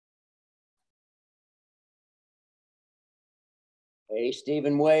Hey,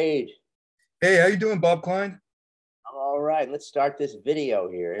 Stephen Wade. Hey, how you doing, Bob Klein? All right, let's start this video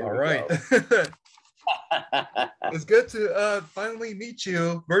here. Here All we right. go. It's good to finally meet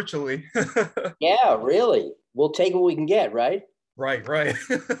you virtually. Yeah, really. We'll take what we can get, right? Right, right.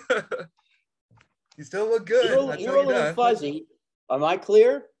 You still look good, I tell You're a you little that. fuzzy. Am I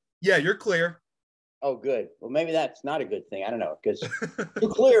clear? Yeah, you're clear. Oh, good. Well, maybe that's not a good thing. I don't know, because too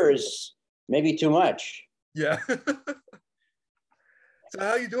clear is maybe too much. Yeah. So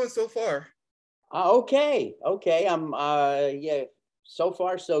how you doing so far? Okay. Yeah, so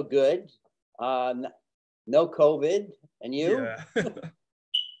far so good. No COVID. And you? Yeah.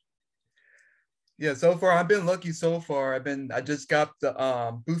 Yeah, so far I've been lucky so far. I just got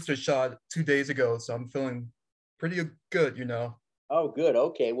the booster shot 2 days ago, so I'm feeling pretty good, you know. Oh, good.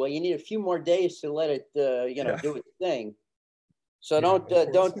 Okay. Well, you need a few more days to let it, Yeah. do its thing. So Yeah,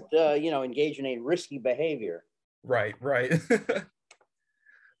 don't of course. engage in any risky behavior. Right, right.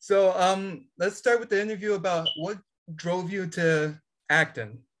 So let's start with the interview about what drove you to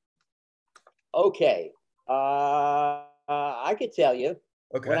acting. Okay. I could tell you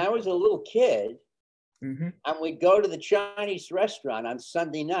when Okay. I was a little kid Mm-hmm. and we'd go to the Chinese restaurant on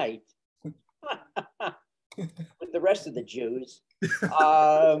Sunday night with the rest of the Jews,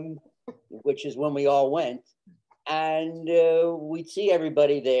 um, which is when we all went. And we'd see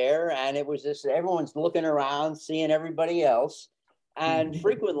everybody there, and it was this everyone's looking around, seeing everybody else. And Mhm.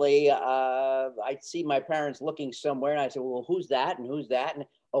 frequently, I'd see my parents looking somewhere, and I said, "Well, who's that? And who's that?" And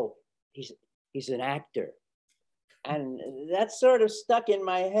oh, he's he's an actor, and that sort of stuck in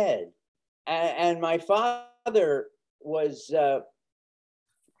my head. And my father was uh,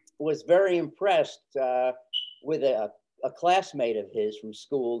 was very impressed with a classmate of his from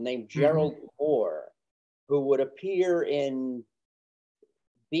school named Mhm. Gerald Moore, who would appear in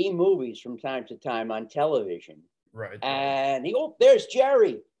B movies from time to time on television. Right. And there's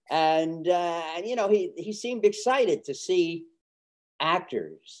Jerry. And he seemed excited to see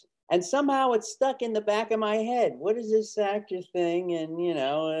actors. And somehow it stuck in the back of my head. What is this actor thing? And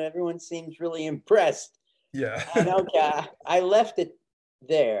everyone seems really impressed. Yeah. And okay, I left it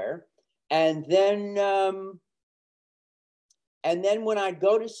there. And then when I'd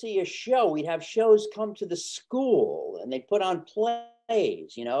go to see a show, we'd have shows come to the school and they put on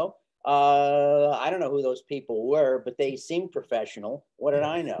plays, I don't know who those people were, but they seemed professional. What did Yeah.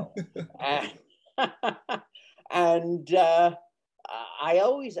 I know? And, and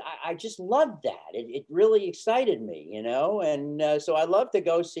I just loved that. It really excited me, and so I love to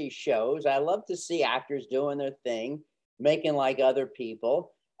go see shows. I love to see actors doing their thing, making like other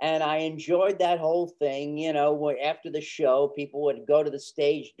people. And I enjoyed that whole thing. After the show, people would go to the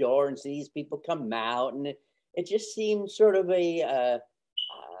stage door and see these people come out, and it just seemed sort of a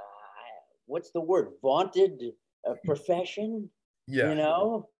what's the word, vaunted profession, you Yeah.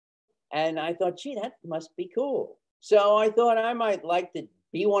 know. And I thought, gee, that must be cool. So I thought I might like to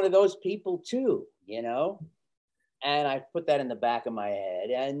be one of those people too. And I put that in the back of my head,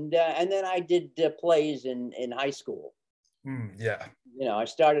 and then I did plays in high school. Yeah. I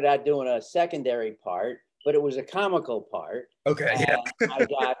started out doing a secondary part, but it was a comical part, Okay. and Yeah.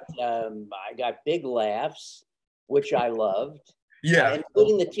 I got big laughs, which I loved, Yeah.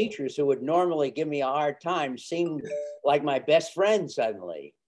 including the teachers who would normally give me a hard time seemed like my best friend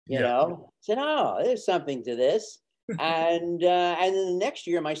suddenly. Yeah. Said, "Oh, there's something to this." And then the next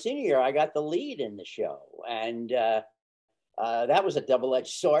year, my senior year, I got the lead in the show, and that was a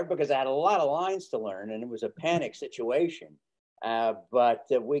double-edged sword because I had a lot of lines to learn, and it was a panic situation. But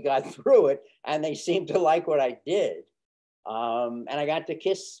we got through it, and they seemed to like what I did. And I got to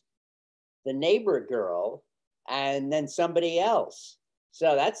kiss the neighbor girl, and then somebody else.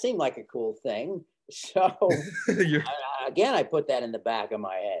 So that seemed like a cool thing. So You're, again, I put that in the back of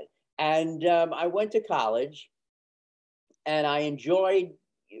my head, and I went to college, and I enjoyed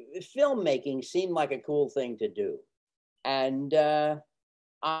filmmaking. Seemed like a cool thing to do, and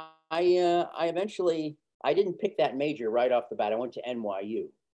I eventually I didn't pick that major right off the bat. I went to NYU,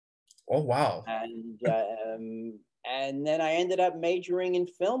 oh wow. and then I ended up majoring in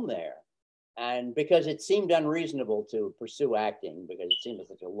film there. And because it seemed unreasonable to pursue acting because it seemed like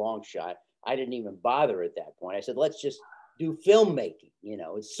such a long shot, I didn't even bother at that point. I said, let's just do filmmaking.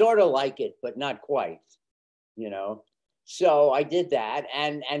 It's sort of like it, but not quite. You know, so I did that.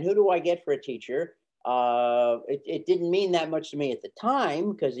 And who do I get for a teacher? It didn't mean that much to me at the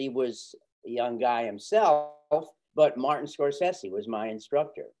time because he was a young guy himself. But Martin Scorsese was my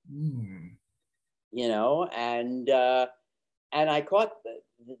instructor. Mm. And I caught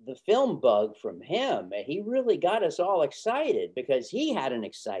the film bug from him. He really got us all excited because he had an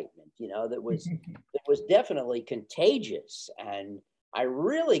excitement, that was definitely contagious. And I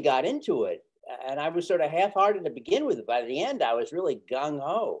really got into it. And I was sort of half-hearted to begin with. By the end, I was really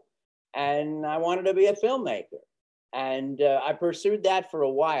gung-ho. And I wanted to be a filmmaker. And I pursued that for a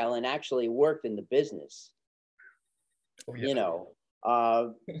while and actually worked in the business. Oh, yeah.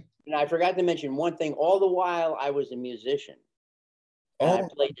 And I forgot to mention one thing. All the while, I was a musician. And I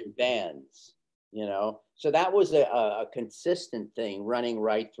played in bands, So that was a consistent thing running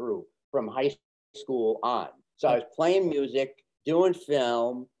right through from high school on. So I was playing music, doing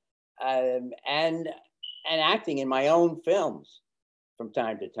film, and acting in my own films from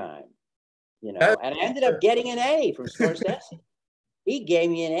time to time, And I ended up getting an A from Scorsese. He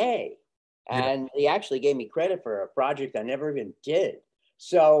gave me an A. And he actually gave me credit for a project I never even did.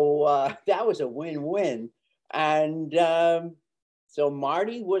 So that was a win-win. And so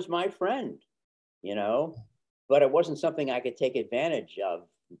Marty was my friend, but it wasn't something I could take advantage of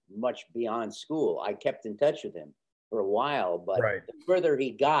much beyond school. I kept in touch with him for a while, but the further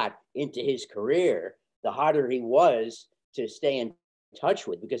he got into his career, the harder he was to stay in touch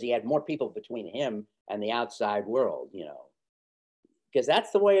with because he had more people between him and the outside world, because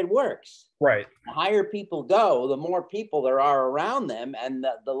that's the way it works. Right. The higher people go, the more people there are around them, and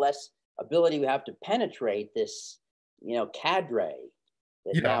the less ability we have to penetrate this, cadre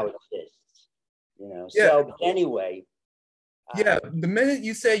that now exists. So but anyway. The minute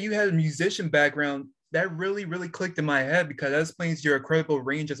you say you had a musician background, that really, really clicked in my head because that explains your incredible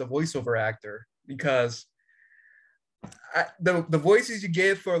range as a voiceover actor. Because the voices you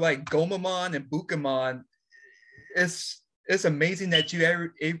gave for like Gomamon and Bukamon, it's amazing that you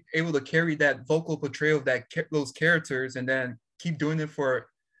ever able to carry that vocal portrayal of those characters and then keep doing it for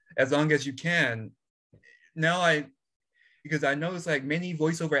as long as you can. Because I know it's like many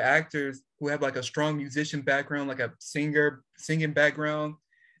voiceover actors who have like a strong musician background, like a singing background,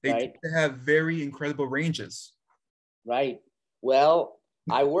 they tend to have very incredible ranges. Right. Well,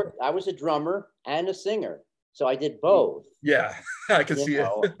 I was a drummer and a singer, so I did both. Yeah, I can see it.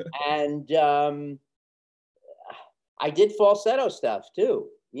 And I did falsetto stuff too,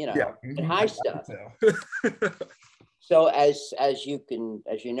 and high stuff. So as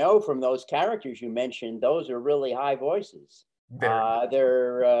you know from those characters you mentioned, those are really high voices.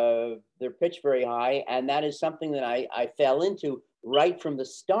 They're pitched very high, and that is something that I fell into right from the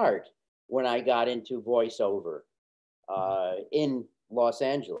start when I got into voiceover in Los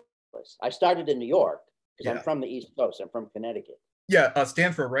Angeles. I started in New York because I'm from the East Coast. I'm from Connecticut. Yeah,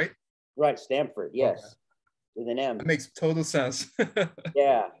 Stanford, right? Right, Stanford. Yes, okay. With an M. That makes total sense.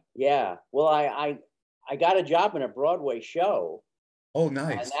 Yeah. Well, I got a job in a Broadway show. Oh,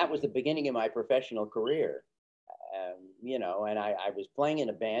 nice. And that was the beginning of my professional career. And I was playing in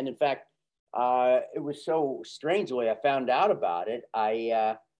a band. In fact, it was so strange the way I found out about it.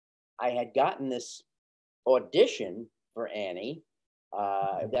 I had gotten this audition for Annie.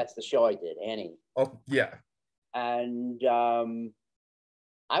 That's the show I did, Annie. Oh, yeah. And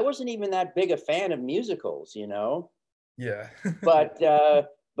I wasn't even that big a fan of musicals, Yeah. but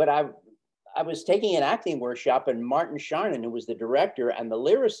I was taking an acting workshop, and Martin Klein, who was the director and the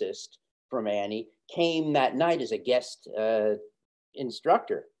lyricist from Annie, came that night as a guest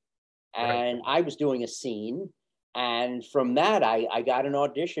instructor. And I was doing a scene. And from that, I got an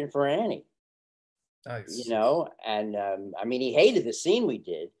audition for Annie. Nice. And I mean, he hated the scene we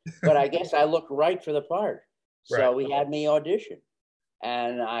did, but I guess I looked right for the part. So he had me audition.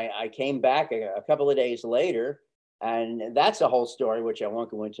 And I came back a couple of days later. And that's a whole story, which I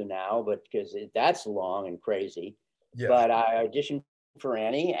won't go into now, but because that's long and crazy. Yeah. But I auditioned for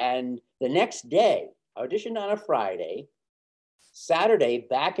Annie, and the next day, I auditioned on a Friday. Saturday,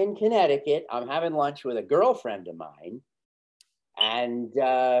 back in Connecticut, I'm having lunch with a girlfriend of mine. And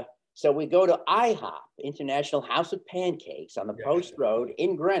so we go to IHOP, International House of Pancakes, on the Post Road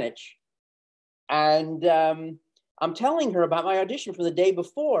in Greenwich. And I'm telling her about my audition from the day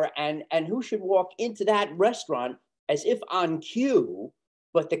before and who should walk into that restaurant as if on cue,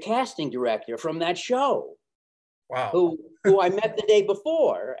 but the casting director from that show. Wow. Who I met the day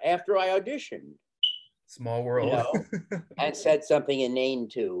before after I auditioned. Small world. And said something inane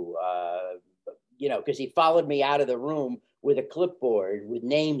to, because he followed me out of the room with a clipboard with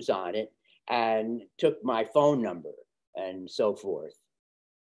names on it and took my phone number and so forth.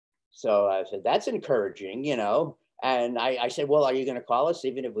 So I said, that's encouraging, And I said, well, are you going to call us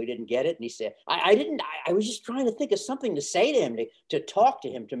even if we didn't get it? And he said, I didn't. I was just trying to think of something to say to him, to talk to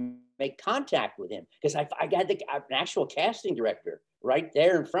him, to make contact with him. Because I got an actual casting director right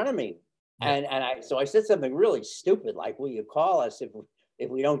there in front of me. Yeah. So I said something really stupid, like, will you call us if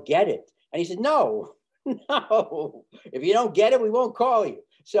we don't get it. And he said, no, no, if you don't get it, we won't call you.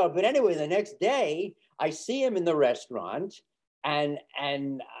 So, but anyway, the next day I see him in the restaurant, and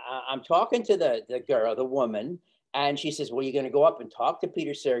I'm talking to the girl, the woman, and she says, well, you're going to go up and talk to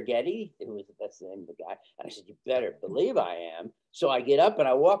Peter Sergetti? That's the name of the guy. And I said, you better believe I am. So I get up and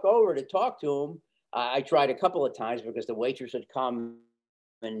I walk over to talk to him. I tried a couple of times because the waitress had come,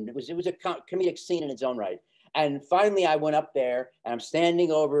 and it was a comedic scene in its own right. And finally I went up there and I'm standing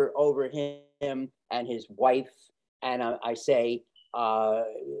over him and his wife. And I say,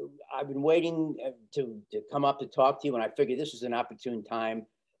 I've been waiting to come up to talk to you, and I figured this was an opportune time.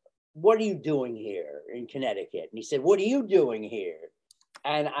 What are you doing here in Connecticut? And he said, what are you doing here?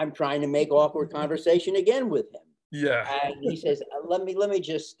 And I'm trying to make awkward conversation again with him. Yeah. And he says, let me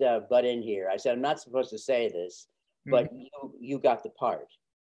just butt in here. I said, I'm not supposed to say this, but you got the part.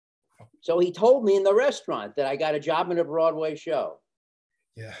 So he told me in the restaurant that I got a job in a Broadway show.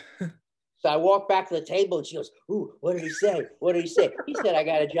 Yeah. So I walked back to the table and she goes, ooh, what did he say? What did he say? He said, I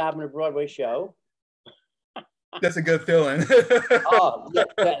got a job in a Broadway show. That's a good feeling. Oh,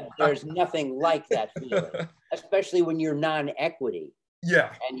 yeah, there's nothing like that feeling, especially when you're non-equity.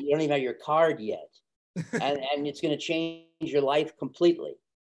 Yeah. And you don't even have your card yet. And it's going to change your life completely,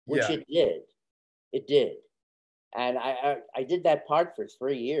 which it did. It did. And I did that part for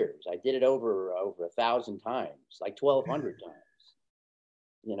 3 years. I did it over 1,000 times, like 1,200 times.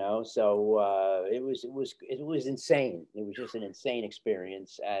 You know, so it was insane. It was just an insane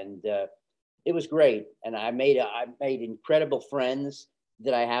experience, and it was great. And I made incredible friends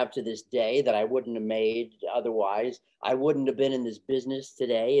that I have to this day that I wouldn't have made otherwise. I wouldn't have been in this business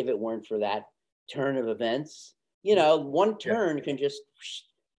today if it weren't for that turn of events. You know, one turn can just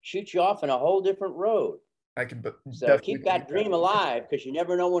shoot you off in a whole different road. I can so keep that dream alive, because you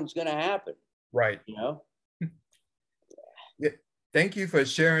never know when it's going to happen. Right. You know. Yeah. Thank you for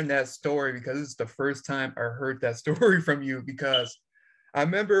sharing that story, because it's the first time I heard that story from you. Because I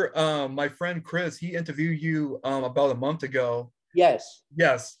remember my friend Chris, he interviewed you about a month ago. Yes.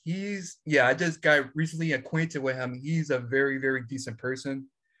 Yes. I just got recently acquainted with him. He's a very, very decent person.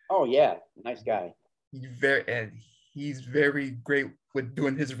 Oh yeah, nice guy. He's very great with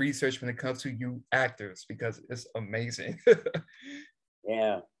doing his research when it comes to you actors, because it's amazing.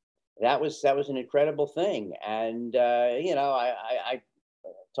 Yeah. That was an incredible thing. And you know, I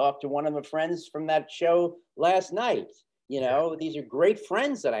talked to one of my friends from that show last night. You know, these are great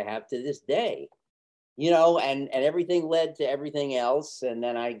friends that I have to this day. You know, and everything led to everything else. And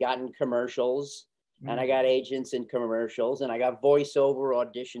then I got in commercials, and I got agents in commercials, and I got voiceover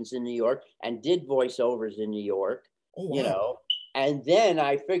auditions in New York, and did voiceovers in New York. Oh, wow. You know, and then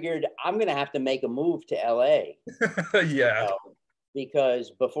I figured I'm going to have to make a move to LA. Yeah. You know,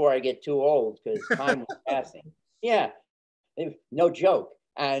 because before I get too old, because time was passing. Yeah, no joke.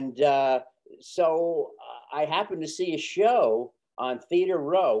 And so I happened to see a show on Theater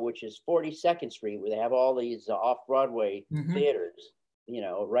Row, which is 42nd Street, where they have all these off-Broadway theaters, you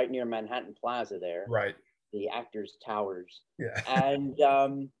know, right near Manhattan Plaza there. Right. The Actors Towers. Yeah.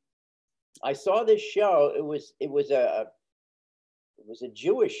 And I saw this show. It was a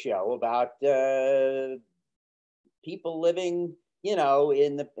Jewish show about people living, you know,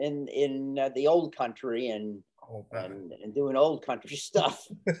 in the old country and doing old country stuff.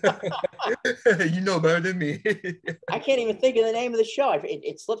 You know better than me. I can't even think of the name of the show.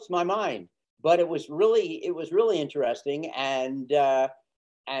 It slips my mind, but it was really interesting, and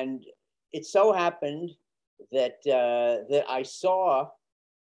it so happened that that I saw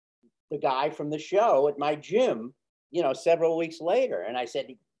the guy from the show at my gym, you know, several weeks later, and I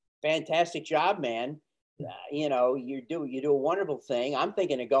said, "Fantastic job, man. You know, you do a wonderful thing. I'm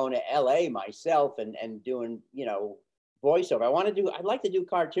thinking of going to LA myself and doing, you know, voiceover. I'd like to do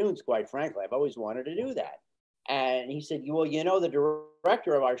cartoons, quite frankly. I've always wanted to do that." And he said, well, you know, the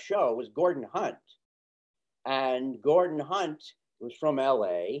director of our show was Gordon Hunt. And Gordon Hunt was from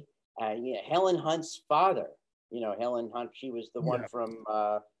LA. And you know, Helen Hunt's father, you know, Helen Hunt, she was the one from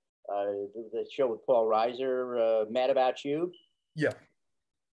the show with Paul Reiser, Mad About You. Yeah.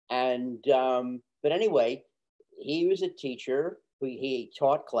 And but anyway, he was a teacher. He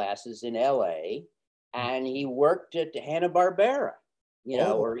taught classes in LA, and he worked at Hanna-Barbera, you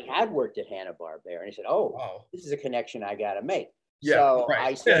know, or he had worked at Hanna-Barbera. And he said, oh, wow, this is a connection I got to make. Yeah, so right.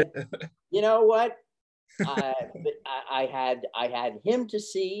 I said, you know what? I had him to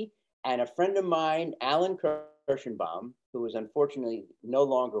see, and a friend of mine, Alan Kirschenbaum, who is unfortunately no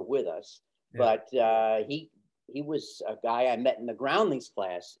longer with us, but he was a guy I met in the Groundlings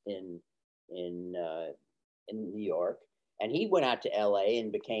class in New York, and he went out to LA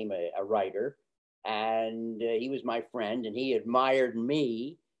and became a writer. and he was my friend, and he admired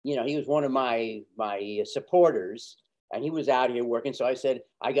me. You know, he was one of my supporters, and he was out here working. So I said,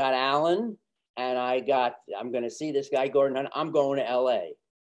 I got Alan, and I'm going to see this guy Gordon Hunt. I'm going to L.A.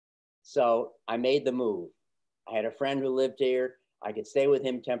 So I made the move. I had a friend who lived here. I could stay with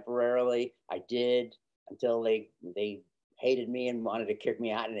him temporarily. I did until they hated me and wanted to kick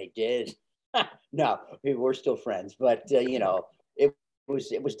me out, and they did. No, we were still friends, but you know, it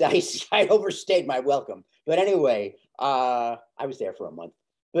was dicey. I overstayed my welcome. But anyway, I was there for a month.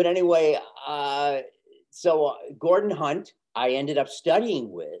 But anyway, so Gordon Hunt, I ended up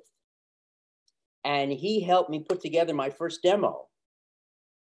studying with, and he helped me put together my first demo.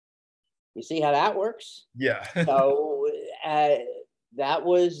 You see how that works? Yeah. So that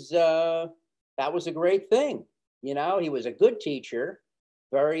was a great thing. You know, he was a good teacher,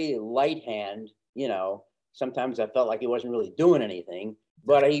 very light hand. You know, sometimes I felt like he wasn't really doing anything,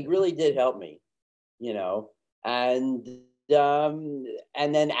 but he really did help me. You know, and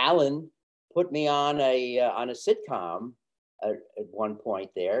then Alan put me on a sitcom at one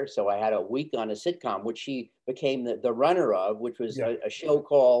point there. So I had a week on a sitcom, which he became the runner of, which was a show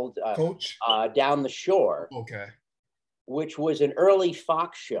called Coach. Down the Shore. Okay. Which was an early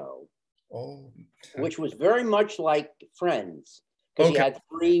Fox show. Oh. Which was very much like Friends, because you had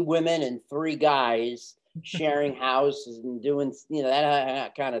 3 women and 3 guys sharing houses and doing, you know,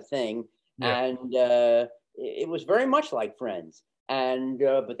 that kind of thing. Yeah. And it was very much like Friends. And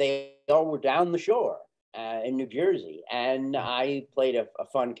but they all were down the shore in New Jersey, and I played a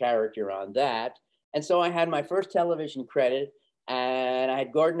fun character on that. And so I had my first television credit, and I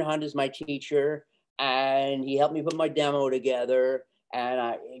had Gordon Hunt as my teacher, and he helped me put my demo together.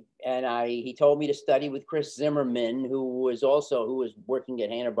 And he told me to study with Chris Zimmerman, who was working at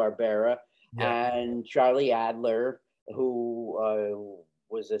Hanna-Barbera, and Charlie Adler, who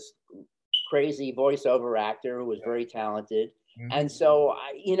was this crazy voiceover actor who was very talented. Mm-hmm. And so,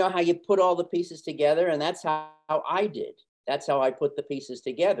 you know how you put all the pieces together, and that's how I did. That's how I put the pieces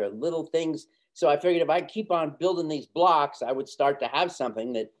together, little things. So I figured if I keep on building these blocks, I would start to have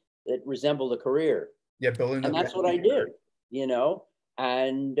something that resembled a career. Yeah, building. And that's what I did, you know,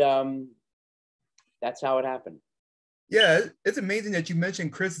 and that's how it happened. Yeah, it's amazing that you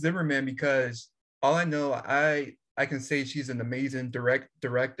mentioned Chris Zimmerman, because all I know, I can say she's an amazing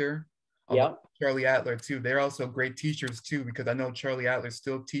director. Yeah. Charlie Adler too. They're also great teachers too, because I know Charlie Adler's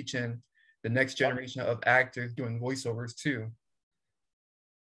still teaching the next generation of actors doing voiceovers too.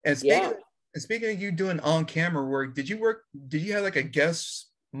 And speaking of you doing on-camera work, did you have like a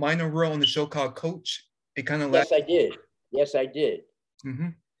guest minor role in the show called Coach? It kind of Yes, I did. Mm-hmm.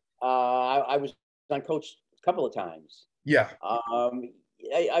 I was on Coach a couple of times. Yeah.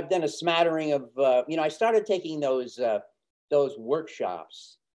 I've done a smattering of you know, I started taking those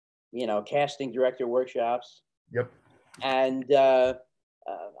workshops, you know, casting director workshops. Yep. And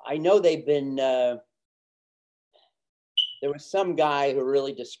I know they've been there was some guy who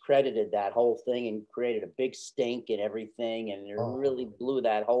really discredited that whole thing and created a big stink and everything, and it really blew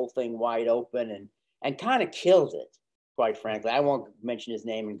that whole thing wide open and kind of killed it, quite frankly. I won't mention his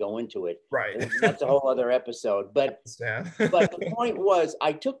name and go into it. Right. That's a whole other episode. But but the point was,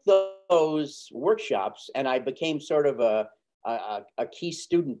 I took those workshops and I became sort of a key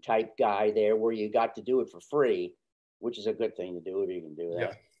student type guy there, where you got to do it for free, which is a good thing to do if you can do that.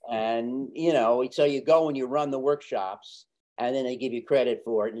 Yeah. And, you know, so you go and you run the workshops, and then they give you credit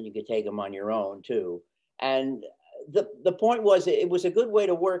for it, and you could take them on your own too. And the point was, it was a good way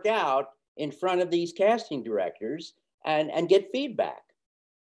to work out in front of these casting directors and get feedback.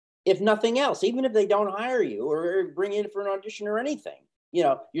 If nothing else, even if they don't hire you or bring you in for an audition or anything, you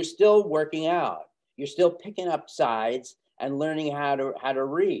know, you're still working out. You're still picking up sides and learning how to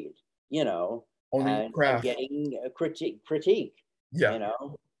read, you know, and getting a critique, yeah, you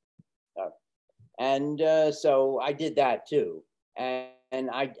know. So I did that too. And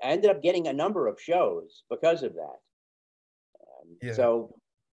I ended up getting a number of shows because of that. So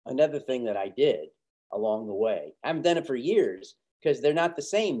another thing that I did along the way, I haven't done it for years because they're not the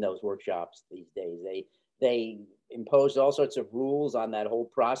same, those workshops these days. They imposed all sorts of rules on that whole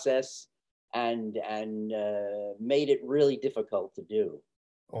process and made it really difficult to do.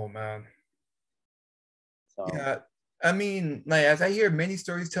 Oh man. So. Yeah. I mean, like, as I hear many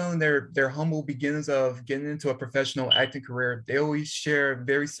stories telling their humble beginnings of getting into a professional acting career, they always share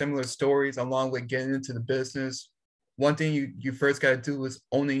very similar stories along with getting into the business. One thing you first got to do is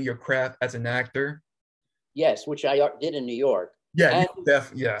owning your craft as an actor. Yes, which I did in New York. Yeah,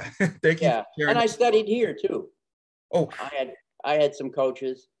 definitely. Yeah. Thank you. Yeah, and I studied here too. Oh, I had some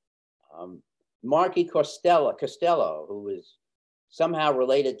coaches. Marky Costello, who was somehow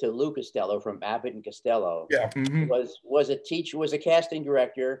related to Lou Costello from Abbott and Costello, Yeah. was a teacher, was a casting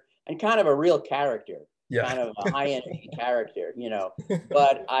director, and kind of a real character, Yeah. kind of a high energy character, you know.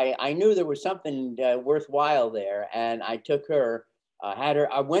 But I knew there was something worthwhile there, and I took her,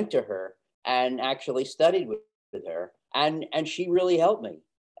 I went to her and actually studied with her, and she really helped me.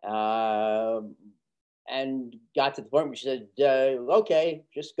 And got to the point where she said, "Okay,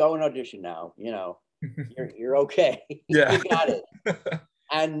 just go and audition now. You know, you're okay. Yeah. You got it."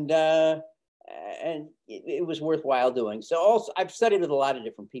 And it was worthwhile doing. So also, I've studied with a lot of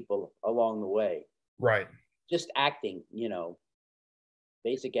different people along the way. Right. Just acting, you know,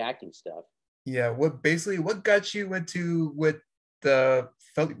 basic acting stuff. Yeah. What got you into with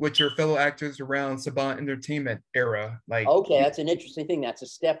your fellow actors around Saban Entertainment era? Like, Okay, that's an interesting thing. That's a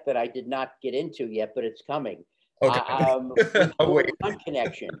step that I did not get into yet, but it's coming. okay. With I'll wait. one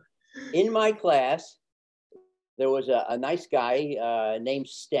connection. In my class, there was a nice guy named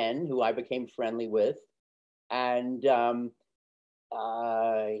Sten who I became friendly with, and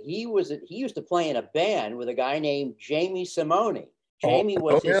he used to play in a band with a guy named Jamie Simone. Jamie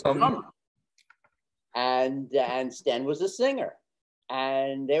was his drummer, and Sten was a singer,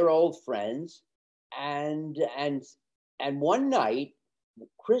 and they were old friends. And one night,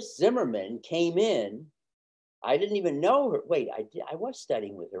 Chris Zimmerman came in. I didn't even know her. Wait, I was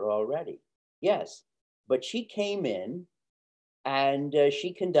studying with her already. Yes, but she came in, and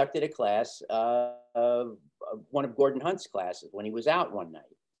she conducted a class, one of Gordon Hunt's classes when he was out one night.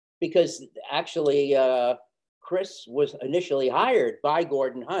 Because actually, Chris was initially hired by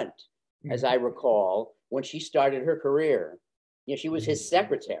Gordon Hunt, as I recall, when she started her career. You know, she was his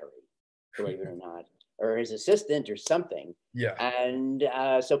secretary, believe it or not, or his assistant or something. Yeah. And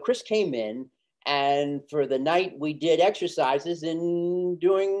so Chris came in, and for the night we did exercises in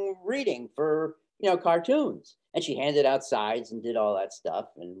doing reading for, you know, cartoons. And she handed out sides and did all that stuff,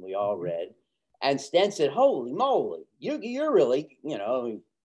 and we all read. And Sten said, "Holy moly, you're really, you know,"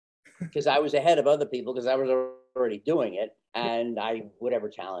 because I was ahead of other people because I was already doing it, and whatever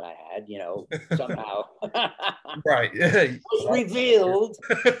talent I had, you know, somehow right. was revealed.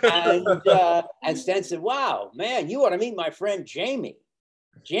 And Sten said, "Wow, man, you ought to meet my friend Jamie.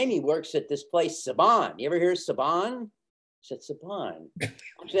 Jamie works at this place, Saban. You ever hear of Saban?" I said, "Saban."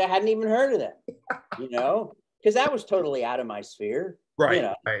 Actually, I hadn't even heard of them, you know, because that was totally out of my sphere. Right. You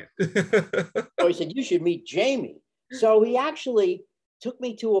know. Right. So he said, "You should meet Jamie." So he actually took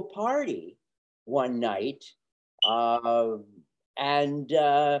me to a party one night. And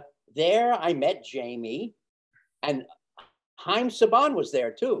there I met Jamie, and Haim Saban was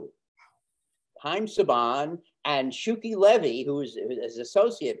there too. Haim Saban and Shuki Levy, who was his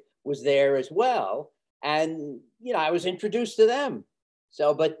associate, was there as well. And, you know, I was introduced to them.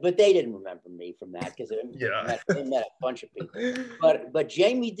 So, but they didn't remember me from that because they met a bunch of people. But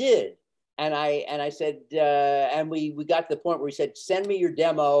Jamie did. And I said, and we got to the point where he said, "Send me your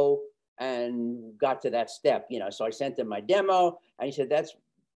demo," and got to that step, you know. So I sent him my demo, and he said,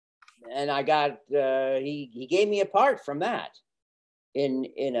 and I got, he gave me a part from that in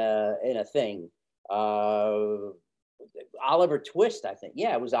a thing. Oliver Twist, I think.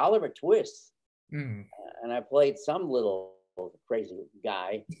 Yeah, it was Oliver Twist. And I played some little crazy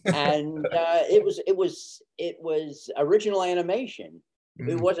guy. And it was original animation.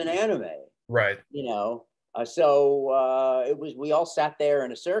 It wasn't anime. Right. You know. So we all sat there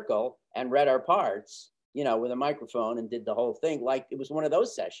in a circle and read our parts, you know, with a microphone, and did the whole thing like it was one of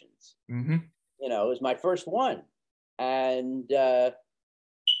those sessions. You know, it was my first one. And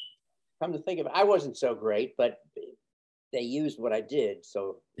come to think of it, I wasn't so great, but they used what I did,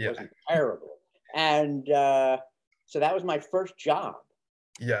 so it wasn't terrible. And so that was my first job.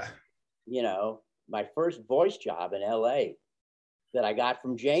 Yeah. You know, my first voice job in LA that I got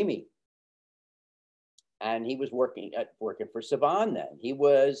from Jamie. And he was working for Saban then. He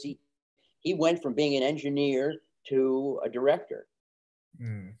went from being an engineer to a director.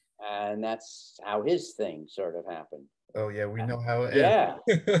 And that's how his thing sort of happened. Oh yeah, we know how it ends.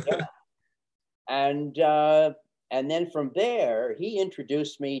 Yeah. And then from there, he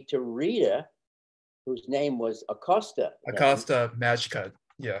introduced me to Rita, whose name was Acosta. Acosta Magica.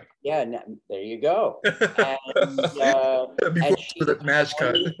 Yeah. Yeah, there you go. And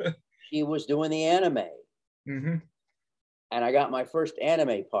she was doing the anime. And I got my first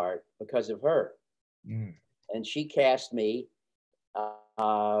anime part because of her. And she cast me.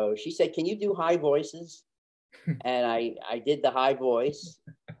 She said, "Can you do high voices?" And I did the high voice,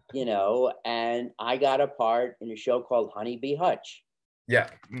 you know, and I got a part in a show called Honeybee Hutch. Yeah.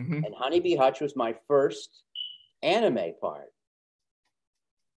 And Honeybee Hutch was my first anime part.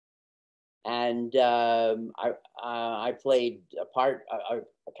 and I played a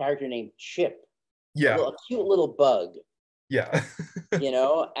character named Chip, Yeah. a cute little bug, Yeah.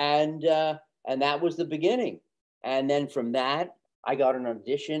 and that was the beginning. And then from that, I got an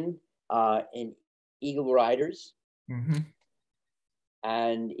audition in Eagle Riders, Hmm.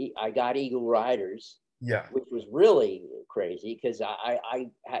 and I got Eagle Riders, Yeah. which was really crazy because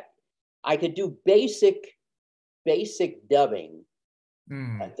I could do basic dubbing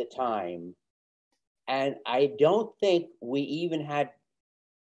Mm. at the time, and I don't think we even had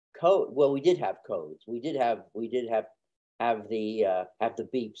code. Well, we did have codes. We did have the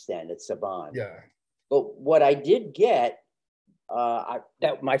beeps then at Saban. Yeah. But what I did get,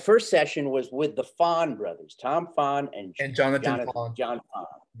 that my first session was with the Fawn brothers, Tom Fawn and And Jonathan Jonathan Fon. John Fawn.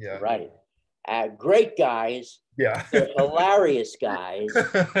 Yeah. Right. Great guys. Yeah. They're hilarious guys,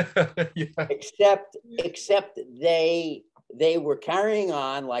 Yeah. except they were carrying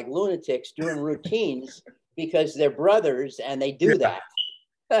on like lunatics doing routines because they're brothers and they do Yeah.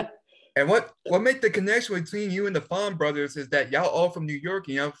 that. And what made the connection between you and the Fon brothers is that y'all all from New York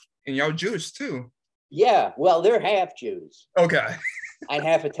and y'all Jewish too. Yeah, well, they're half Jews Okay. and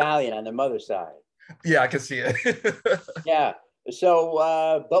half Italian on their mother's side. Yeah, I can see it. Yeah.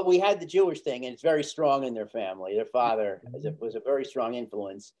 So, but we had the Jewish thing, and it's very strong in their family. Their father was a very strong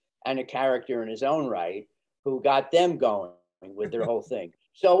influence and a character in his own right who got them going with their whole thing.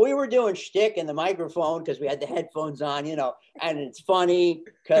 So we were doing shtick in the microphone because we had the headphones on, and it's funny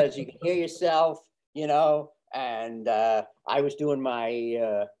because you can hear yourself, and I was doing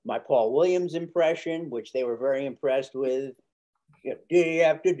my Paul Williams impression, which they were very impressed with. Day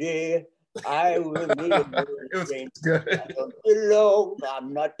after day, I will meet a It was stranger. good. I'm alone.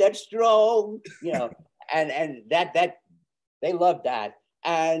 I'm not that strong, and that they loved that,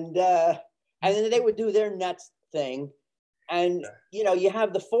 and then they would do their nuts thing, and you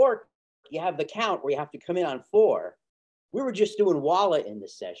have the count where you have to come in on 4. We were just doing Walla in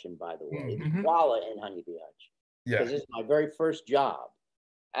this session, by the way. It was Walla in Honeybee Hutch because this is my very first job.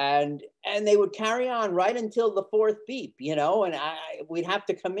 And they would carry on right until the 4th beep, and we'd have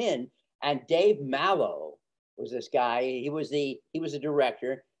to come in. And Dave Mallow was this guy. He was a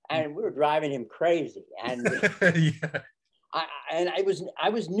director, and we were driving him crazy. And Yeah. I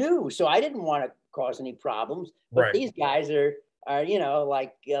was new, so I didn't want to cause any problems. But Right. these guys are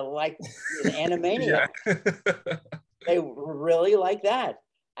like Animaniacs. Yeah. They were really like that.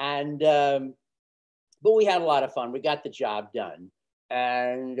 And but we had a lot of fun. We got the job done.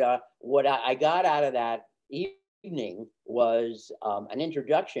 And what I got out of that evening was an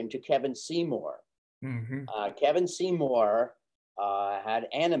introduction to Kevin Seymour. Mm-hmm. Kevin Seymour had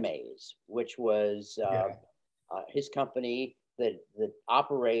Animes, which was his company that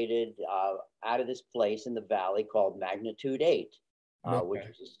operated out of this place in the valley called Magnitude 8, which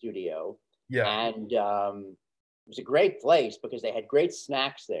was a studio. Yeah. And it was a great place because they had great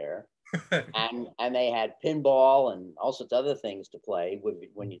snacks there. and they had pinball and all sorts of other things to play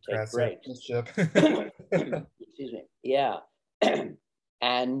when you take breaks. Excuse me. Yeah. And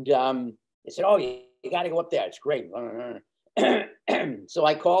they said, "Oh, you got to go up there. It's great." So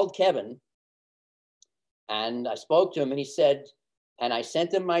I called Kevin and I spoke to him, and he said, and I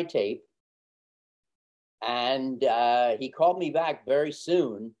sent him my tape, and he called me back very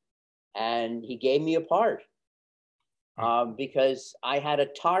soon, and he gave me a part. Because I had a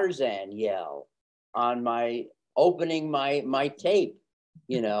Tarzan yell on my opening my tape,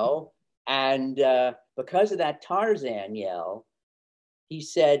 and because of that Tarzan yell, he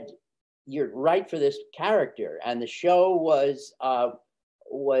said, "You're right for this character." And the show was I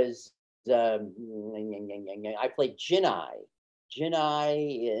played Jinai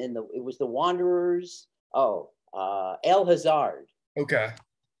it was the Wanderers. El Hazard. Okay.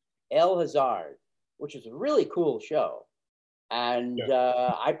 El Hazard, which is a really cool show. And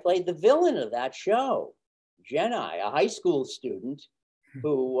I played the villain of that show, Jenai, a high school student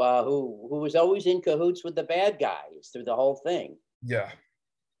who was always in cahoots with the bad guys through the whole thing. Yeah.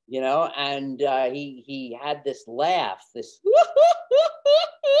 And he had this laugh, this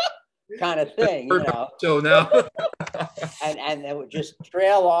kind of thing, So now. and it would just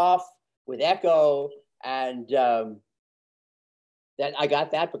trail off with echo, and that I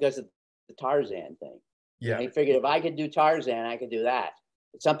got that because of the Tarzan thing. Yeah. He figured if I could do Tarzan, I could do that.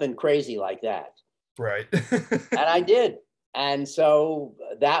 Something crazy like that. Right. And I did. And so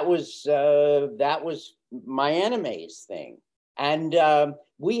that was my Animes thing. And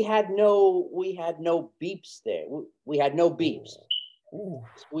we had no beeps there. We had no beeps. Ooh.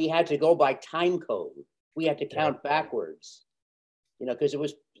 We had to go by time code. We had to count backwards, because it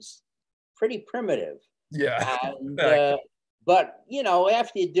was pretty primitive. Yeah. And, but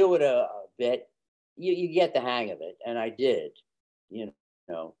after you do it a bit, you get the hang of it. And I did, you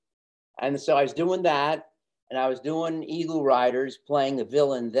know. And so I was doing that, and I was doing Eagle Riders, playing the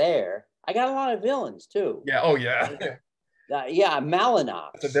villain there. I got a lot of villains too. Yeah. Oh yeah. Yeah,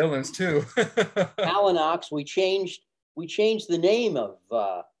 Malinox. The villains too. Malinox. We changed the name of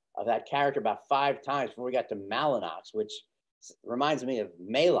that character about 5 times before we got to Malinox, which reminds me of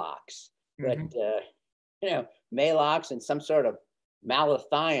Malox. But you know, Malox and some sort of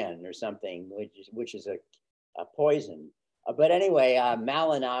malathion or something, which is a poison. But anyway,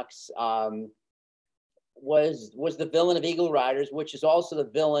 Malinox was the villain of Eagle Riders, which is also the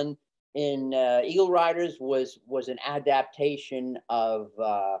villain in Eagle Riders. Was an adaptation of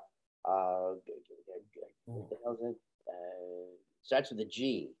what the hell is it? Starts with a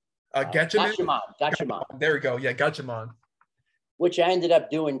G. Gatchaman. There we go. Yeah, Gatchaman. Which I ended up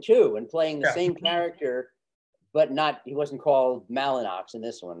doing too, and playing the same character, but not. He wasn't called Malinox in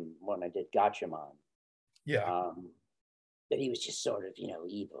this one when I did Gatchaman. Yeah. But he was just sort of,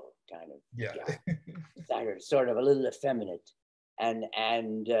 evil kind of. Yeah. Sort of a little effeminate, and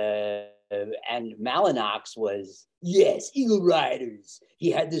Malinox was, yes, Eagle Riders.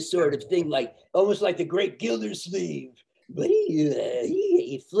 He had this sort of thing, like almost like the Great Gildersleeve, but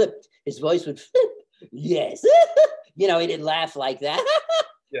he flipped. His voice would flip. Yes, he didn't laugh like that.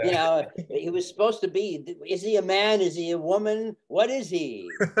 Yeah. He was supposed to be. Is he a man? Is he a woman? What is he?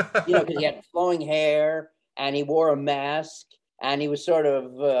 Because he had flowing hair. And he wore a mask, and he was sort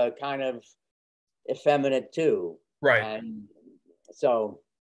of kind of effeminate too. Right. And so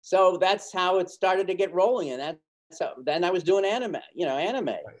that's how it started to get rolling. And then I was doing anime. Right.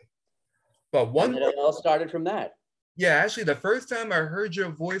 But it all started from that. Yeah, actually, the first time I heard your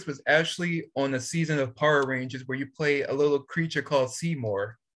voice was actually on a season of Power Rangers where you play a little creature called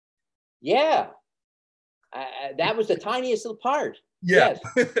Seymour. Yeah. That was the tiniest little part. Yeah,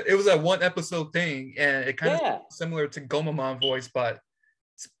 yes. It was a 1 episode thing, and it kind of similar to Gomamon voice, but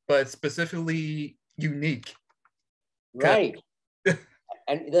specifically unique. Right.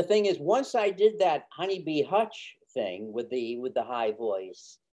 And the thing is, once I did that Honeybee Hutch thing with the high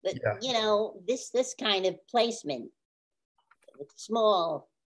voice, this kind of placement, small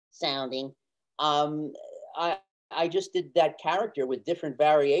sounding, I just did that character with different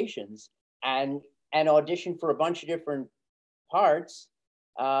variations and auditioned for a bunch of different parts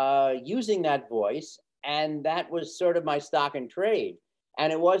using that voice, and that was sort of my stock and trade.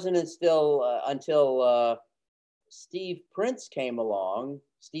 And it wasn't until Steve Prince came along,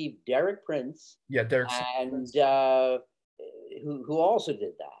 Derek Prince. Yeah, Derek. And who also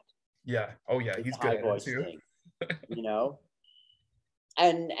did that. Yeah. Oh yeah, he's good at it too. Thing,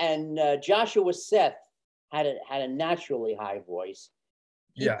 And Joshua Seth had a naturally high voice.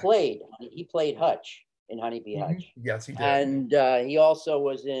 He played Hutch in Honeybee Hutch. Yes, he did. And he also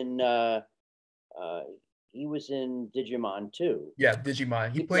was in Digimon too. Yeah,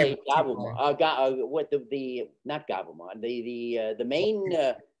 Digimon. He played Gabumon. Not Gabumon. The main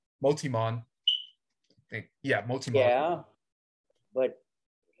Multimon. Multimon. Yeah, but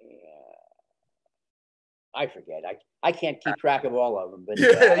I forget. I can't keep track of all of them. But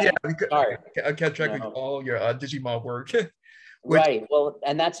sorry, I kept track of all your Digimon work. Right. Well,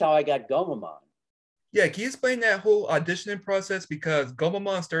 and that's how I got Gomamon. Yeah, can you explain that whole auditioning process? Because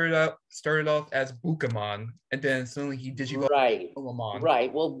Gomamon started off as Bukamon, and then suddenly he digivolved Gomamon.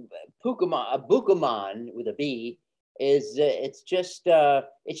 Right. Well, Bukamon with a B is it's just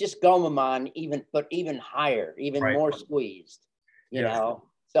Gomamon, even higher, even more squeezed. You know.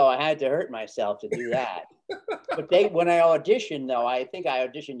 So I had to hurt myself to do that. But when I auditioned, though, I think I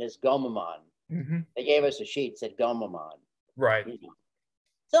auditioned as Gomamon. Mm-hmm. They gave us a sheet that said Gomamon. Right.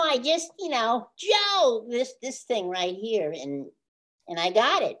 So I just, Joe, this thing right here, and I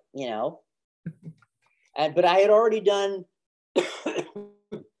got it, but I had already done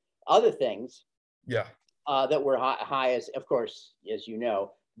other things. Yeah. That were high as, of course, as you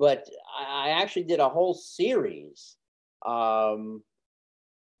know. But I actually did a whole series called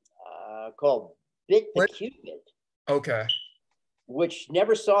Bit the Cupid. Okay. Which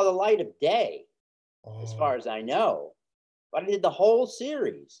never saw the light of day, as far as I know. But I did the whole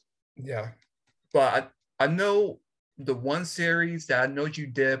series. Yeah. But I know the one series that I know you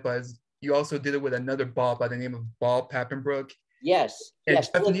did, but you also did it with another Bob by the name of Bob Pappenbrook. Yes. And yes.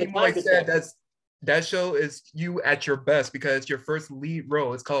 Stephanie White said that show is you at your best because it's your first lead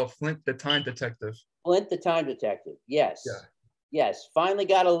role. It's called Flint the Time Detective. Flint the Time Detective. Yes. Yeah. Yes. Finally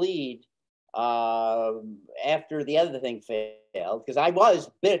got a lead after the other thing failed, because I was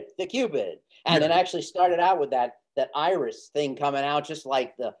Bit the Cupid. And it actually started out with that iris thing coming out, just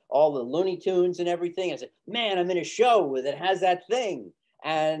like all the Looney Tunes and everything. I said, man, I'm in a show that has that thing.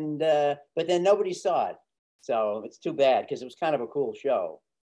 and but then nobody saw it, so it's too bad because it was kind of a cool show.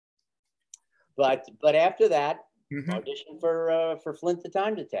 But after that, auditioned for Flint the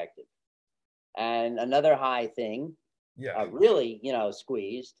Time Detective, and another high thing. Yeah. Really,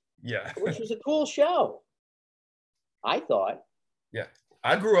 squeezed. Yeah. Which was a cool show, I thought. Yeah.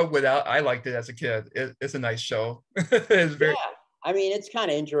 I grew up without. I liked it as a kid. It's a nice show. It's very. Yeah, I mean, it's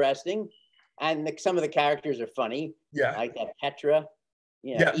kind of interesting, and some of the characters are funny. Yeah. Like that Petra,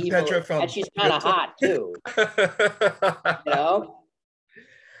 Yeah, evil, Petra from. and she's kind of hot too. You know,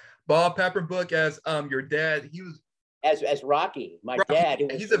 Bob Pepperbrook as your dad. He was as Rocky, my Rocky. dad.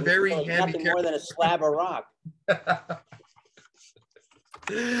 He's a very really handy nothing more than a slab of rock.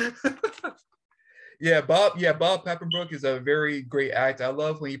 Yeah, Bob Pepperbrook is a very great actor. I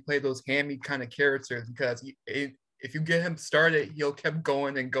love when he played those hammy kind of characters because if you get him started, he'll keep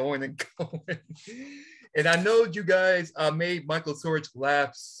going and going and going. And I know you guys made Michael Sorge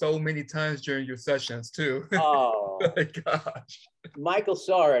laugh so many times during your sessions too. Oh my gosh. Michael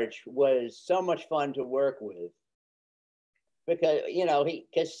Sorge was so much fun to work with because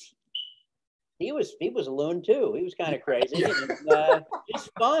he was a loon too. He was kind of crazy. Yeah. And, just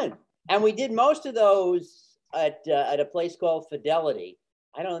fun. And we did most of those at a place called Fidelity.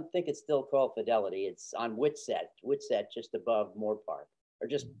 I don't think it's still called Fidelity. It's on Whitsett, just above Moore Park, or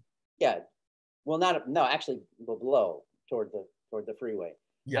just well, actually below toward the freeway,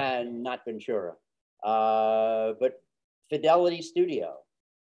 and not Ventura, but Fidelity Studio,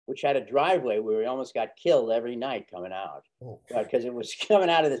 which had a driveway where we almost got killed every night coming out because it was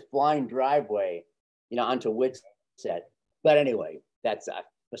coming out of this blind driveway, onto Whitsett. But anyway, that's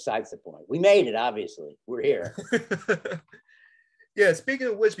besides the point. We made it, obviously. We're here. Yeah, speaking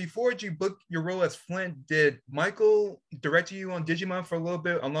of which, before you booked your role as Flint, did Michael direct you on Digimon for a little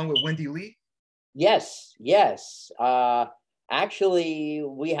bit along with Wendy Lee? Yes. Actually,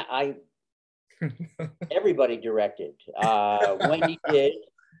 everybody directed. Wendy did.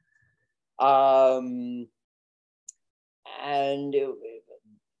 And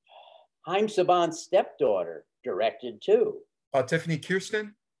Haim Saban's stepdaughter directed too. Tiffany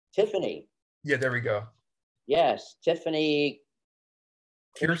Kirsten? Tiffany. Yeah, there we go. Yes, Tiffany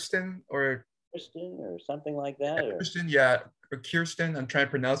Kirsten or something like that. Kirsten, or Kirsten. I'm trying to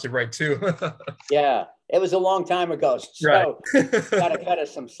pronounce it right too. Yeah, it was a long time ago, so right. gotta cut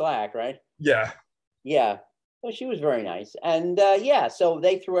us some slack, right? Yeah. Yeah, well, she was very nice, and so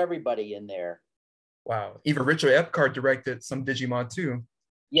they threw everybody in there. Wow, even Richard Epcar directed some Digimon too.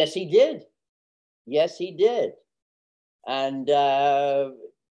 Yes, he did. And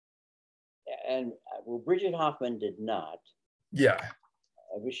Bridget Hoffman did not. Yeah.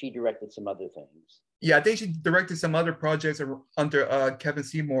 But she directed some other things. Yeah, I think she directed some other projects under Kevin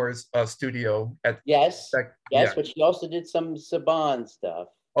Seymour's studio. Yes, but she also did some Saban stuff.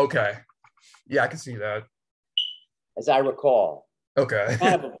 Okay. Yeah, I can see that. As I recall. Okay.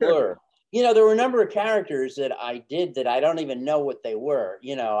 Kind of a blur. There were a number of characters that I did that I don't even know what they were.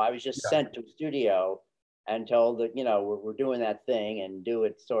 I was just sent to a studio and told that, we're doing that thing and do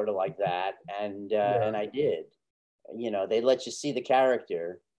it sort of like that. And I did. They let you see the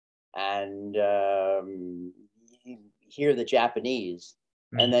character and hear the Japanese,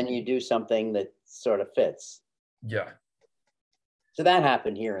 and then you do something that sort of fits. Yeah. So that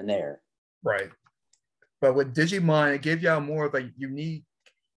happened here and there. Right. But with Digimon, it gave y'all more of a unique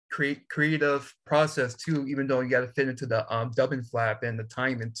creative process too, even though you got to fit into the dubbing flap and the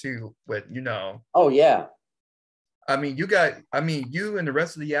timing too with, Oh, yeah. I mean, you and the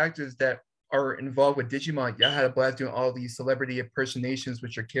rest of the actors that are involved with Digimon, y'all had a blast doing all these celebrity impersonations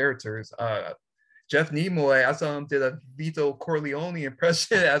with your characters. Jeff Nimoy, I saw him did a Vito Corleone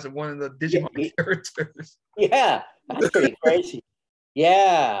impression as one of the Digimon characters. Yeah, that's pretty crazy.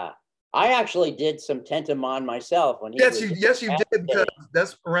 Yeah. I actually did some Tentamon myself when he yes, you did, because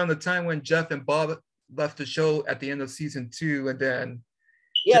that's around the time when Jeff and Bob left the show at the end of season 2, and then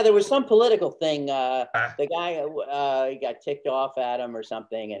there was some political thing. The guy he got ticked off at him or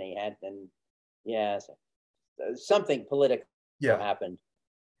something, and something political happened,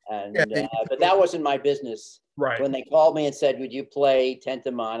 and but that wasn't my business. Right. When they called me and said, "Would you play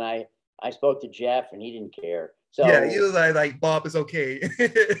Tentamon?" I spoke to Jeff, and he didn't care. So he was like Bob is okay.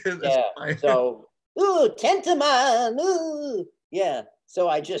 So Tentamon, yeah. So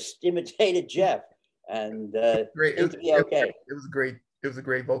I just imitated Jeff, and great. It was great. It was a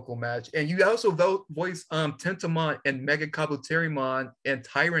great vocal match, and you also voiced Tentamon and Mega Kabuterimon and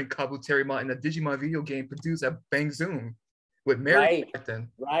Tyrant Kabuterimon in the Digimon video game produced at Bang Zoom with Mary Martin.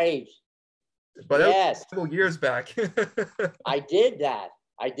 Right. But that was several years back. I did that.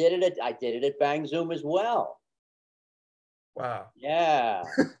 I did it at Bang Zoom as well. Wow. Yeah.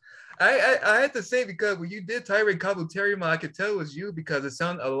 I had to say, because when you did Tyrant Kabuterimon, I could tell it was you because it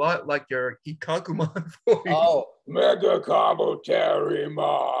sounded a lot like your Ikakumon voice. Oh, Mega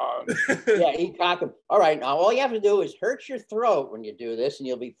Kabuterimon. Yeah, Ikakum. All right, now all you have to do is hurt your throat when you do this, and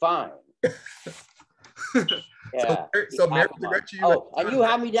you'll be fine. Yeah. So Mary directed you. Oh, and you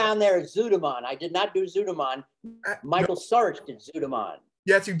have me down there at Zudomon. I did not do Zudomon. Michael Sarge did Zudomon.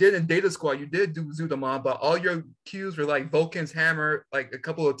 Yes, you did in Data Squad. You did do Zudomon, but all your cues were like Vulcan's hammer, like a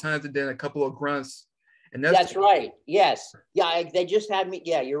couple of times, and then a couple of grunts. And that's right. Yes. Yeah, they just had me.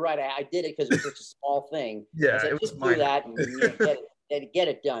 Yeah, you're right. I did it because it was such a small thing. Yeah, said, it was just minor. do that and get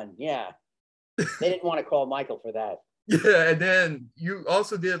it done. Yeah. They didn't want to call Michael for that. Yeah, and then you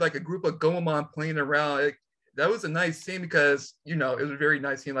also did like a group of Gomamon playing around. That was a nice scene because, it was very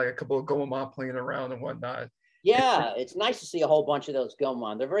nice seeing like a couple of Gomamon playing around and whatnot. Yeah, it's nice to see a whole bunch of those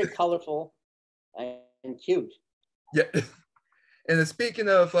Gomamon. They're very colorful and cute. Yeah. And speaking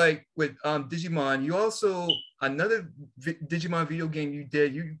of like with Digimon, you also, another Digimon video game you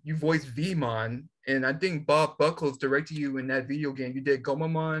did, you voiced Vmon, and I think Bob Buckles directed you in that video game. You did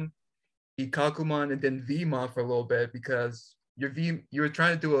Gomamon, Ikakumon, and then Vmon for a little bit because you were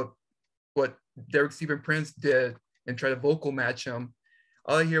trying to do what Derek Stephen Prince did and try to vocal match him.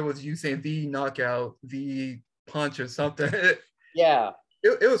 All I hear was you saying V knockout, V punch or something. Yeah.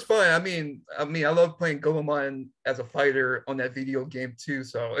 It was fun. I mean, I love playing Gomamon as a fighter on that video game too.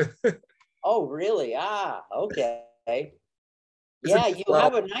 So. Oh, really? Ah, okay. Yeah, you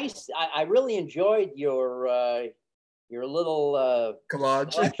have a nice. I really enjoyed your little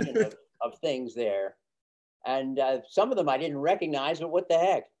collage collection of things there, and some of them I didn't recognize. But what the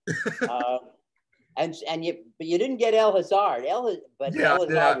heck? But you didn't get El Hazard. I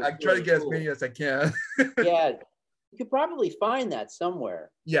try to get as many as I can. Yeah. You could probably find that somewhere.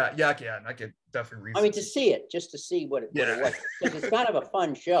 Yeah, I can. I could definitely read. I mean, to see it, just to see what it was. Because it's kind of a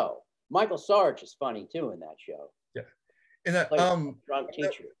fun show. Michael Sarge is funny too in that show. Yeah. And drunk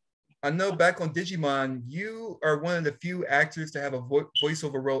teacher. I know back on Digimon, you are one of the few actors to have a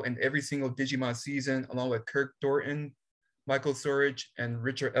voiceover role in every single Digimon season, along with Kirk Thornton, Michael Surge, and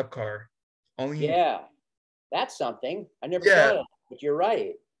Richard Epcar. Yeah, that's something. I never thought of it, but you're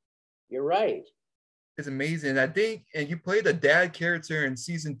right. You're right. It's amazing. I think, and you played a dad character in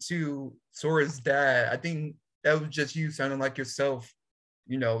season 2, Sora's dad. I think that was just you sounding like yourself,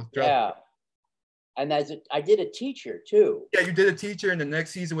 Yeah. And I did a teacher too. Yeah, you did a teacher in the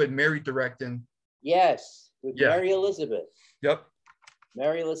next season with Mary directing. With Mary Elizabeth. Yep.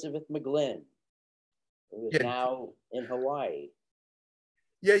 Mary Elizabeth McGlynn, who is now in Hawaii.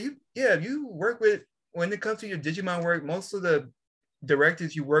 Yeah, you work with, when it comes to your Digimon work, most of the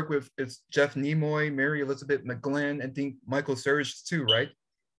directors you work with is Jeff Nimoy, Mary Elizabeth McGlynn, and I think Michael Surge too, right?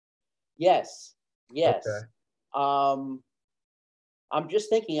 Yes. Okay. I'm just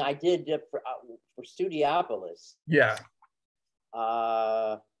thinking I did for Studiopolis. Yeah.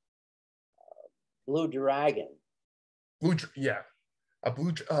 Blue Dragon.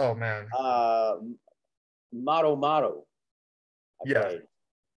 Oh man. Maro. Yeah.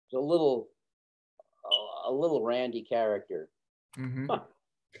 It's a little Randy character. Mm-hmm.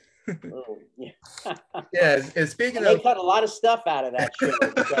 And speaking they cut a lot of stuff out of that show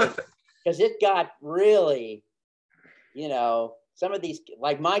because it got really, some of these,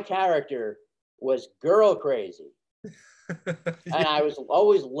 like my character was girl crazy. And I was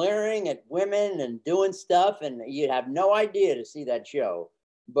always leering at women and doing stuff, and you'd have no idea to see that show.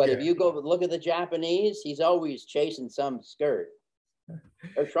 But if you go look at the Japanese, he's always chasing some skirt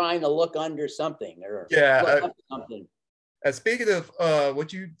or trying to look under something or look up something. Speaking of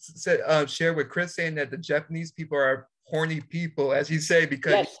what you said, share with Chris, saying that the Japanese people are horny people, as you say,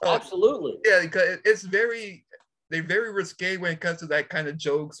 because yes, absolutely. Yeah, because they're very risque when it comes to that kind of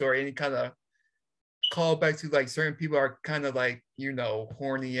jokes or any kind of callback to like certain people are kind of like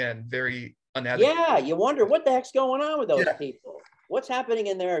horny and very unethical. Yeah, you wonder what the heck's going on with those people. What's happening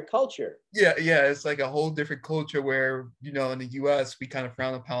in their culture? Yeah, it's like a whole different culture where in the U.S. we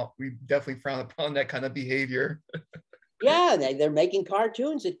definitely frown upon that kind of behavior. Yeah, they're making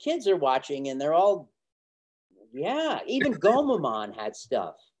cartoons that kids are watching, and they're all, even Gomamon had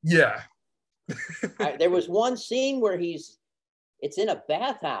stuff. Yeah. There was one scene where it's in a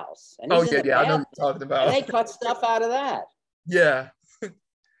bathhouse. And I know what you're talking about. And they cut stuff out of that. Yeah.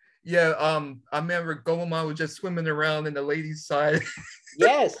 I remember Gomamon was just swimming around in the ladies' side.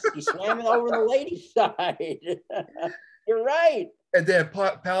 Yes, he swam over the ladies' side. You're right. And then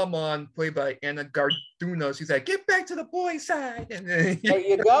Palmon, played by Anna Garduno, she's like, "Get back to the boys' side." And then, there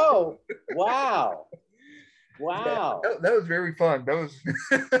you go. Wow. That was very fun. That was.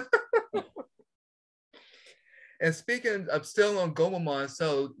 And speaking of still on Gomamon,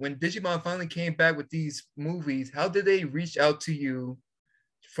 so when Digimon finally came back with these movies, how did they reach out to you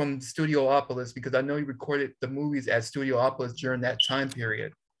from Studiopolis? Because I know you recorded the movies at Studiopolis during that time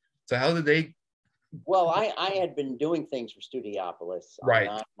period. So how did they? Well, I had been doing things for Studiopolis on an Right,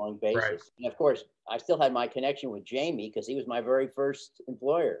 ongoing right. basis. And of course, I still had my connection with Jamie because he was my very first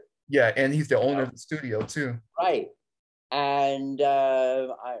employer. Yeah, and he's the You owner know? of the studio too. Right. And I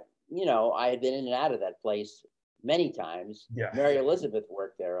had been in and out of that place many times. Yeah, Mary Elizabeth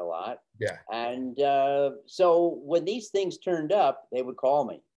worked there a lot. yeah. And so when these things turned up, they would call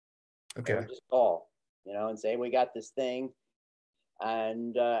me. They Okay. would just call, and say, we got this thing.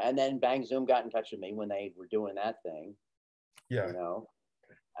 And then Bang Zoom got in touch with me when they were doing that thing, Yeah,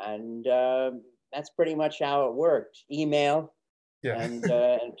 and that's pretty much how it worked. Email yeah. and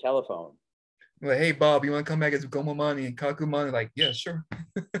telephone. Like, hey Bob, you want to come back as Gomamon and Kakumon? Like, yeah, sure.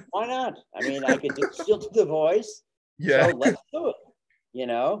 Why not? I mean, I could still do the voice, Yeah. so let's do it. You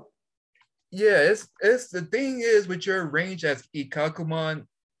know? Yeah, it's the thing is with your range as Ikakumon,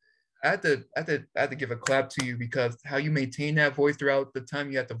 I had to give a clap to you because how you maintain that voice throughout the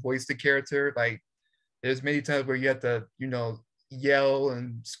time you have to voice the character. Like there's many times where you have to, yell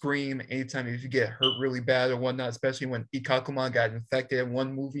and scream anytime if you get hurt really bad or whatnot, especially when Ikakumon got infected in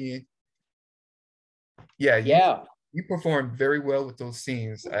one movie. Yeah, Yeah. you performed very well with those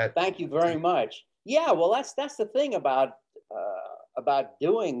scenes. Thank you very much. Yeah, well, that's the thing about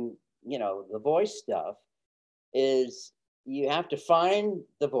doing the voice stuff is you have to find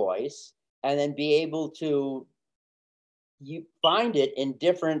the voice and then be able to you find it in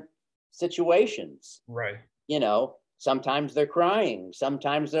different situations. Right. Sometimes they're crying,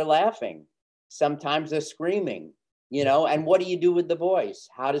 sometimes they're laughing, sometimes they're screaming, Yeah. and what do you do with the voice?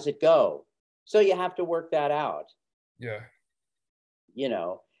 How does it go? So you have to work that out. Yeah.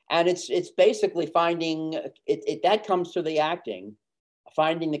 And it's basically finding it that comes through the acting,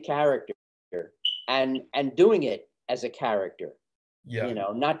 finding the character and doing it as a character, Yeah.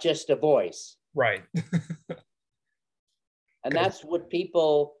 not just a voice. Right. And that's what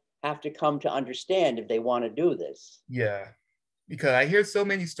people have to come to understand if they want to do this. Yeah. Because I hear so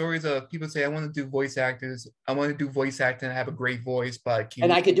many stories of people say, I want to do voice actors. I want to do voice acting. I have a great voice, but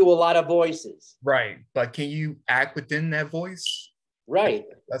I could do a lot of voices. Right. But can you act within that voice? Right.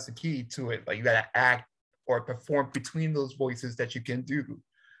 That's the key to it. Like you got to act or perform between those voices that you can do.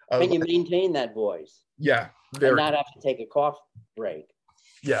 Can you maintain that voice? Yeah. And not have to take a cough break.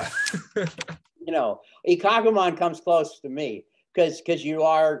 Yeah. Ikakumon comes close to me because you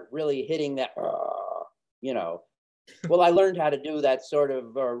are really hitting that, Well, I learned how to do that sort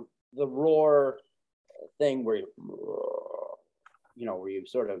of the roar thing where where you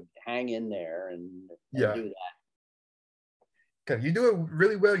sort of hang in there and do that. Because you do it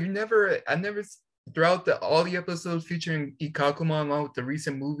really well. I never throughout all the episodes featuring Ikakumon along with the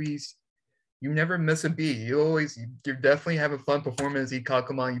recent movies, you never miss a beat. You're definitely having fun performing as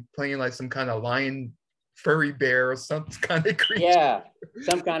Ikakumon. You're playing like some kind of lion, furry bear, or some kind of creature. Yeah,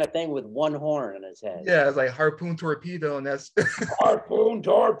 some kind of thing with one horn in his head. Yeah, it's like Harpoon Torpedo, and that's Harpoon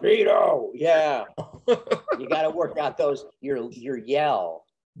Torpedo. Yeah, you got to work out your yell.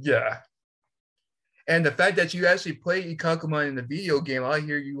 Yeah. And the fact that you actually play Ikakumon in the video game, I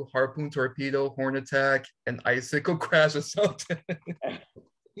hear you Harpoon Torpedo, Horn Attack, and Icicle Crash or something.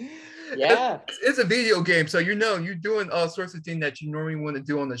 Yeah. It's a video game, so you're doing all sorts of things that you normally want to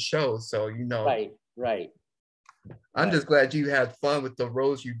do on the show. So Right. I'm just glad you had fun with the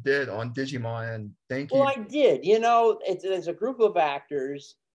roles you did on Digimon, and thank you. Well, I did. There's a group of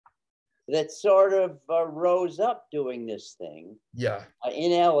actors that sort of rose up doing this thing. Yeah.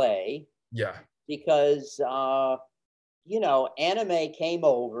 In LA. Yeah. Because anime came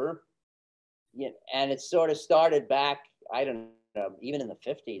over, and it sort of started back. I don't know, even in the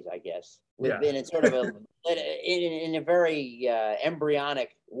 50s, I guess. In a sort of in a very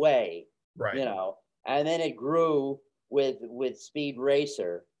embryonic way. Right. And then it grew with Speed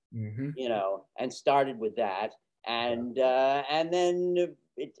Racer. Mm-hmm. And started with that, and then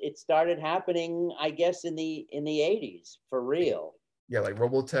it started happening, I guess, in the 80s for real. Yeah, like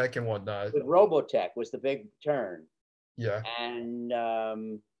Robotech and whatnot. With Robotech was the big turn. Yeah. And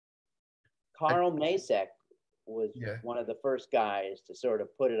Carl Masek was one of the first guys to sort of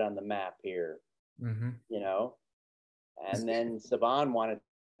put it on the map here. Mm-hmm. And then Saban wanted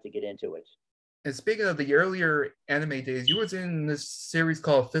to get into it. And speaking of the earlier anime days, you was in this series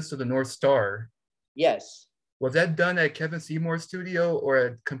called Fist of the North Star. Yes. Was that done at Kevin Seymour's studio or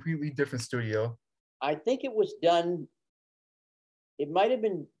a completely different studio? I think it was done. It might have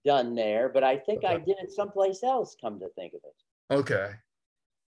been done there, but I think I did it someplace else, come to think of it. Okay.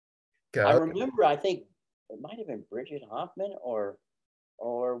 I remember, I think it might have been Bridget Hoffman or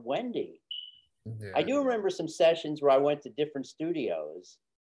Wendy. I Yeah. do remember some sessions where I went to different studios,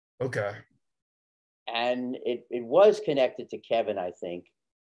 Okay. and it was connected to Kevin, I think.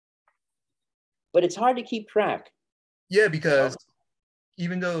 But it's hard to keep track. Yeah, You know? because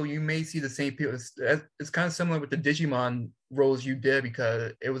even though you may see the same people, it's kind of similar with the Digimon roles you did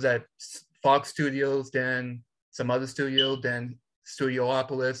because it was at Fox Studios, then some other studio, then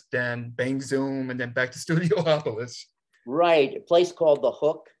Studiopolis, then Bang Zoom, and then back to Studiopolis. Right, a place called The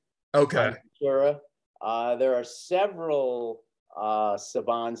Hook Okay. on Ventura. There are several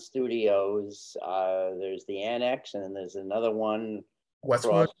Saban studios. There's the Annex, and then there's another one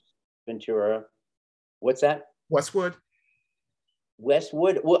Westwood. across Ventura. What's that? Westwood.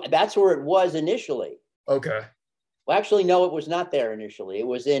 Westwood. Well, that's where it was initially. Okay. Well, actually, no, it was not there initially. It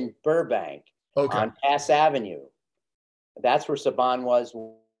was in Burbank Okay. on Pass Avenue. That's where Saban was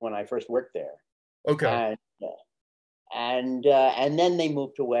when I first worked there. Okay. And then they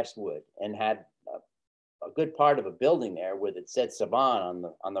moved to Westwood and had a good part of a building there with it said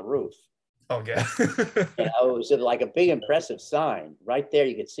Saban on the roof. Oh yeah. You know, it was like a big impressive sign right there.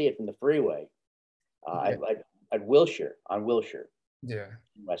 You could see it from the freeway Yeah. at Wilshire, on Wilshire, Yeah.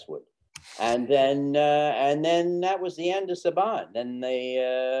 in Westwood. And then that was the end of Saban. Then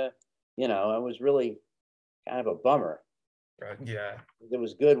they, you know, it was really kind of a bummer. Right. Yeah. It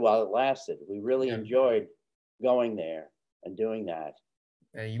was good while it lasted. We really Yeah. enjoyed going there and doing that.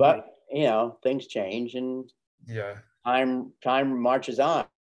 And But you know, things change and yeah. time marches on.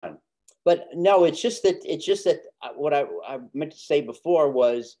 But no, it's just that what I meant to say before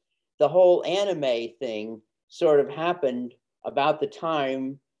was the whole anime thing sort of happened about the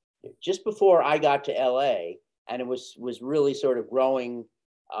time just before I got to LA, and it was really sort of growing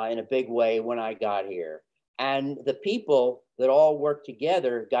in a big way when I got here. And the people that all worked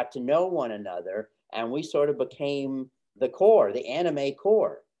together got to know one another, and we sort of became the core, the anime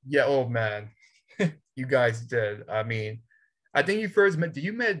core. Yeah. Oh man, you guys did. I mean, I think you first met. Did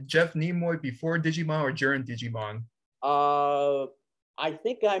you met Jeff Nimoy before Digimon or during Digimon? I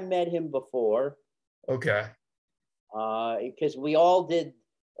think I met him before. Okay. Because we all did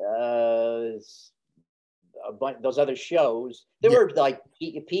a bunch those other shows. There were like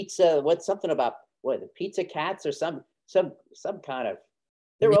pizza. What's something about the Pizza Cats or some kind of.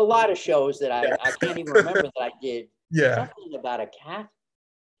 There were a lot of shows that I can't even remember that I did. Yeah. Something about a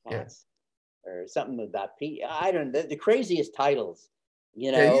cats, or something about Pete. I don't know the craziest titles,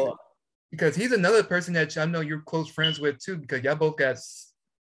 you know. Yeah, because he's another person that I know you're close friends with too, because y'all both got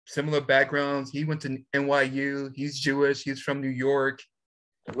similar backgrounds. He went to NYU. He's Jewish. He's from New York.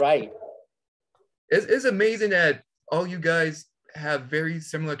 Right. It's amazing that all you guys have very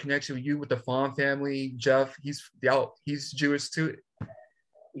similar connection with you with the Fawn family. Jeff, he's Jewish too.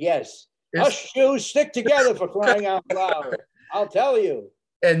 Yes. Us Jews stick together, for crying out loud. I'll tell you.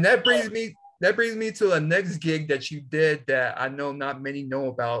 And that brings me to a next gig that you did that I know not many know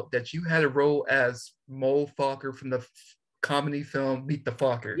about, that you had a role as Mo Fokker from the comedy film Meet the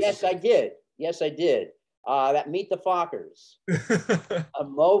Fockers. Yes, I did. That Meet the Fockers. A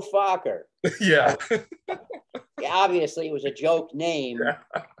Mo Fokker. Yeah. Obviously, it was a joke name.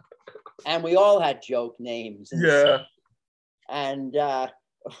 Yeah. And we all had joke names. Yeah. And yeah,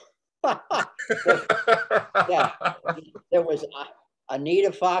 there was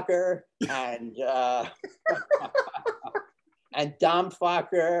Anita Fokker and and Dom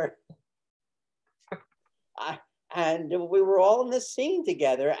Fokker. And we were all in this scene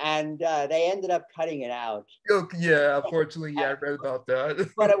together, and they ended up cutting it out. Yeah, unfortunately, yeah, I read about that.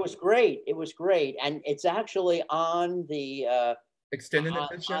 But it was great. It was great, and it's actually on the extended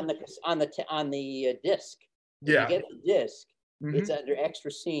edition on the disc. Yeah, you get the disc. Mm-hmm. It's under extra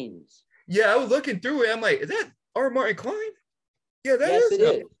scenes. Yeah, I was looking through it. I'm like, is that R. Martin Klein? Yeah, yes,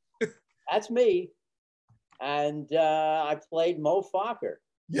 it is. That's me, and I played Mo Fokker.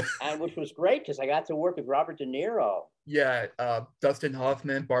 Yeah. And which was great because I got to work with Robert De Niro. Yeah, Dustin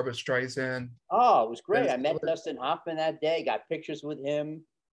Hoffman, Barbara Streisand. Oh, it was great. I met Dustin Hoffman that day, got pictures with him.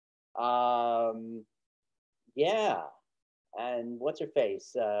 Yeah. And what's her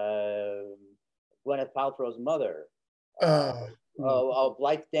face? Gwyneth Paltrow's mother.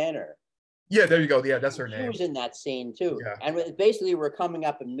 Blythe Danner. Yeah, there you go. Yeah, that's her name. She was in that scene too. Yeah. And basically we're coming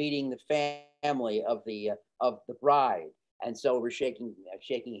up and meeting the family of the bride. And so we're shaking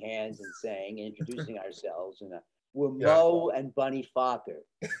hands and saying, introducing ourselves, and we're Mo and Bunny Fokker.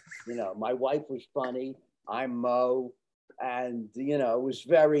 You know, my wife was Bunny, I'm Mo, and you know, it was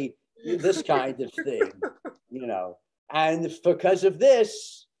very this kind of thing, you know. And because of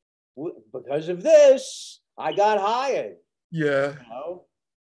this, I got hired. Yeah. You know,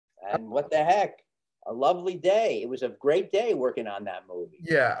 and what the heck? a lovely day. It was a great day working on that movie.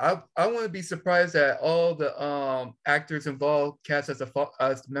 Yeah, I want to be surprised that all the actors involved, cast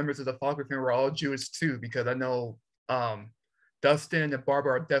as members of the Fokker family, were all Jewish too, because I know Dustin and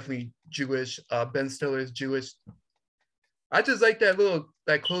Barbara are definitely Jewish. Ben Stiller is Jewish. I just like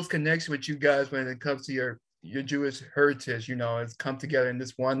that close connection with you guys when it comes to your Jewish heritage. You know, it's come together in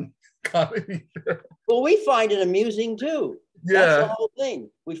this one comedy. Well, we find it amusing too. That's the Yeah, whole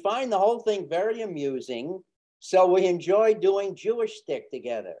thing. We find the whole thing very amusing. So we enjoy doing Jewish stick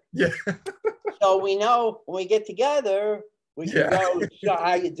together. yeah, So we know when we get together, we can yeah, go, so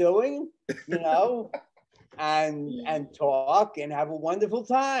how you doing? You know, and talk and have a wonderful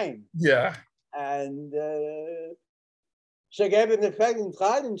time. yeah, And ze geven de vijf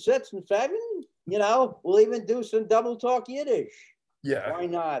graden, zes and seven. You know, we'll even do some double talk Yiddish. yeah. Why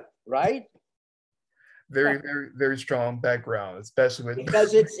not? Right? Very, very, very strong background, especially with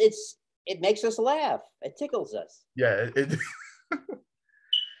Because it makes us laugh. It tickles us. yeah.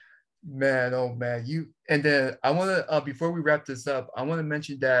 Man, oh man, you. And then I want to before we wrap this up, I want to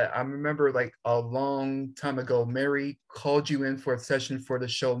mention that I remember like a long time ago, Mary called you in for a session for the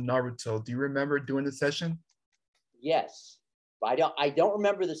show Naruto. Do you remember doing the session? Yes. I don't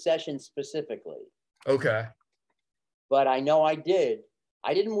remember the session specifically, Okay. but I know I did.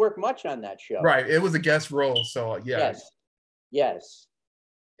 I didn't work much on that show. Right. It was a guest role, so yeah. Yes. Yes.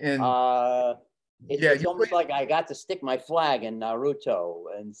 And yeah, It's almost like I got to stick my flag in Naruto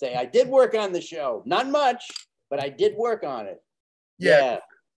and say I did work on the show. Not much, but I did work on it. yeah,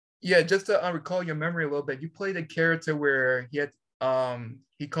 yeah. Just to recall your memory a little bit, you played a character where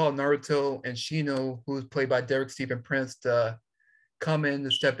he called Naruto and Shino, who was played by Derek Stephen Prince, to come in to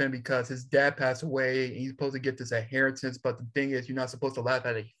step in because his dad passed away and he's supposed to get this inheritance. But the thing is, you're not supposed to laugh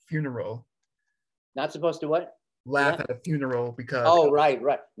at a funeral. Not supposed to what? Laugh at a funeral because. Oh, right.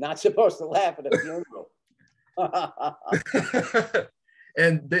 Not supposed to laugh at a funeral.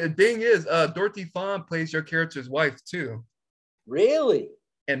 And the thing is, Dorothy Fawn plays your character's wife too. Really?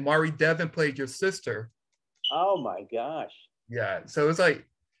 And Mari Devon played your sister. Oh my gosh. Yeah. So it's like,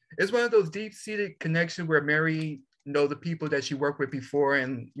 it's one of those deep-seated connections where Mary know the people that she worked with before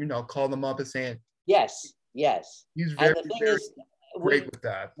and, you know, call them up and saying, yes. He's very, and the thing very is, great with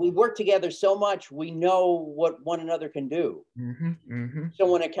that. We work together so much, we know what one another can do. Mm-hmm, mm-hmm. So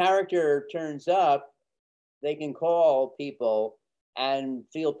when a character turns up, they can call people and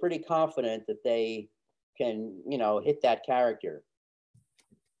feel pretty confident that they can, you know, hit that character.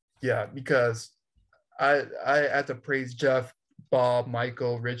 Yeah, because I have to praise Jeff, Bob,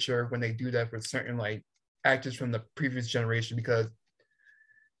 Michael, Richard when they do that for certain like actors from the previous generation, because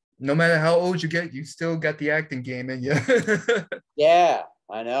no matter how old you get, you still got the acting game in you. Yeah,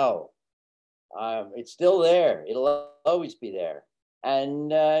 I know. It's still there. It'll always be there.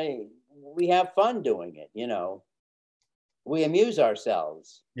 And we have fun doing it, you know. We amuse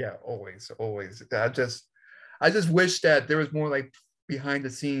ourselves. Yeah, always. I just wish that there was more like behind the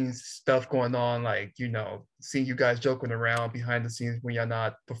scenes stuff going on, like, you know, seeing you guys joking around behind the scenes when you're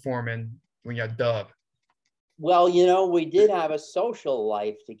not performing, when you're dubbed. Well, you know, we did have a social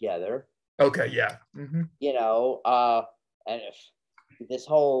life together. Okay, yeah. Mm-hmm. You know, and this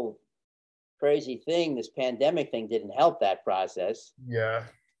whole crazy thing, this pandemic thing didn't help that process. Yeah.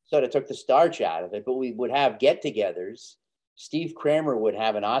 Sort of took the starch out of it, but we would have get-togethers. Steve Kramer would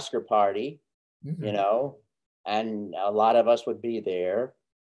have an Oscar party, mm-hmm. you know, and a lot of us would be there.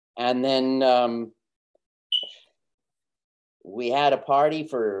 And then we had a party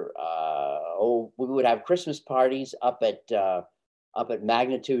for, we would have Christmas parties up at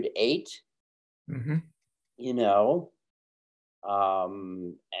Magnitude 8, mm-hmm. you know,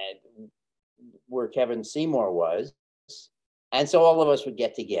 and where Kevin Seymour was. And so all of us would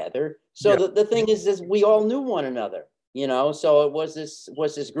get together. So yeah. the thing is we all knew one another, you know, so it was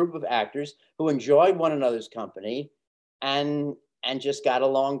this group of actors who enjoyed one another's company and just got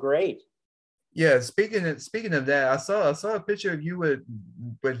along great. Yeah, speaking of that, I saw a picture of you with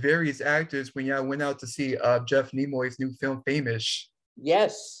various actors when y'all went out to see Jeff Nimoy's new film Famous.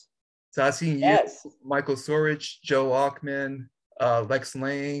 Yes. So I seen you, Michael Sorich, Joe Achman, Lex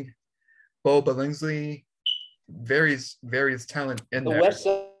Lang, Bo Billingsley, various talent in there. The West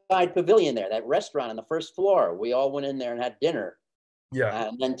Side Pavilion there, that restaurant on the first floor. We all went in there and had dinner. Yeah.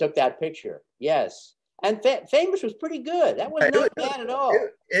 And then took that picture. Yes. And Famous was pretty good. That was not bad at all.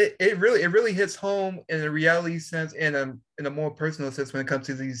 It really hits home in a reality sense and in a more personal sense when it comes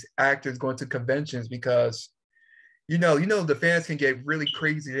to these actors going to conventions, because you know the fans can get really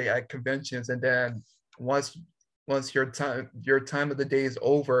crazy at conventions, and then once your time of the day is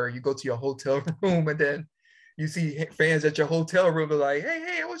over, you go to your hotel room and then you see fans at your hotel room are like,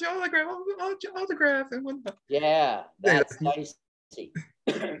 hey, what's your autograph? What's your autograph and whatnot. Yeah, that's nice.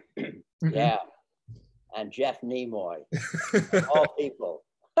 Mm-hmm. Yeah, and Jeff Nimoy, all people.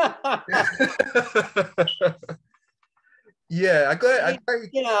 Yeah, I'm glad.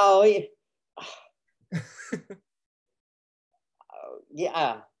 You know,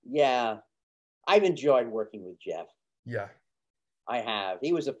 yeah. I've enjoyed working with Jeff. Yeah. I have.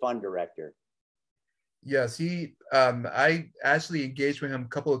 He was a fun director. Yes, I actually engaged with him a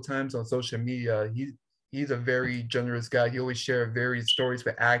couple of times on social media. He's a very generous guy. He always shared various stories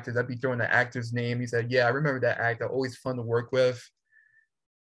with actors. I'd be throwing the actor's name. He said, "Yeah, I remember that actor. Always fun to work with.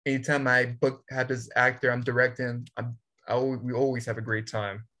 Anytime I have this actor I'm directing, we always have a great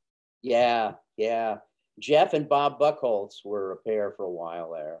time." Yeah. Jeff and Bob Buchholz were a pair for a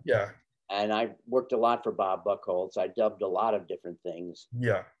while there. Yeah. And I worked a lot for Bob Buchholz. I dubbed a lot of different things.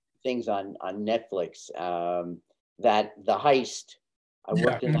 Yeah. Things on Netflix. That The Heist, I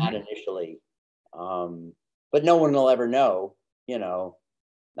worked in that initially. But no one will ever know, you know.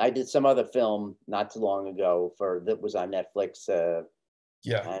 I did some other film not too long ago that was on Netflix. So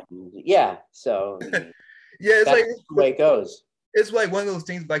yeah, it's that's like the way it goes. It's like one of those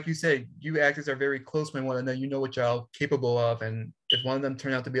things, like you said, you actors are very close with one another. You know what y'all capable of, and if one of them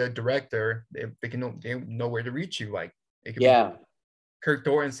turn out to be a director, they know where to reach you. Like it could be Kirk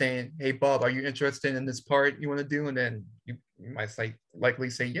Thornton saying, "Hey Bob, are you interested in this part you want to do?" And then you might likely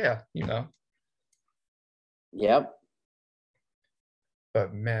say, "Yeah," you know. Yep.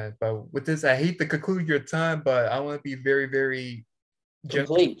 But with this, I hate to conclude your time, but I want to be very, very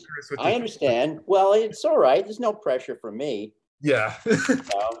complete. I understand. Well, it's all right. There's no pressure for me. Yeah.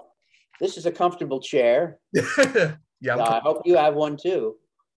 This is a comfortable chair. Yeah. I hope you have one too.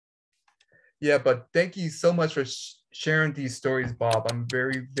 Yeah, but thank you so much for sharing these stories, Bob. I'm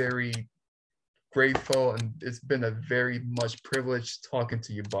very, very grateful, and it's been a very much privilege talking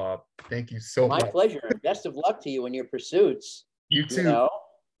to you, Bob. Thank you so much. My pleasure, and best of luck to you in your pursuits. You too. You know,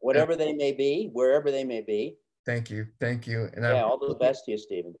 whatever they may be, wherever they may be. Thank you. And all the best to you,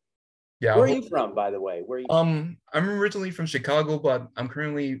 Stephen. Yeah. Where are you from, by the way? Where are you? I'm originally from Chicago, but I'm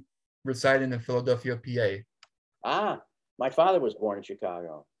currently residing in Philadelphia, PA. My father was born in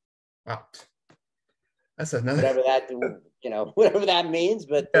Chicago. Wow. That's another whatever that means,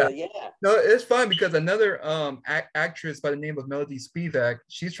 but yeah. No, it's fine because another actress by the name of Melody Spivak,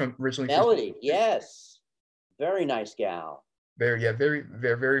 she's originally Melody, yes. Very nice gal. Very,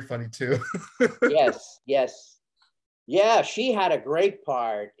 very funny too. Yes. Yeah, she had a great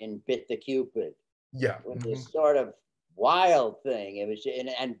part in Bit the Cupid. Yeah. With this sort of wild thing. It was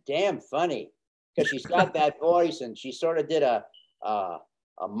and damn funny because she's got that voice, and she sort of did a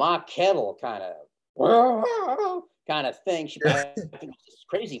mock kettle kind of thing. She was this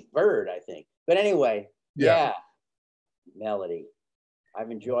crazy bird, I think. But anyway, yeah. Melody.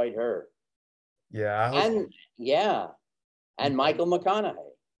 I've enjoyed her. Yeah. And Michael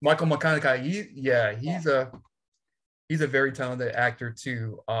McConaughey. Michael McConaughey, he's a very talented actor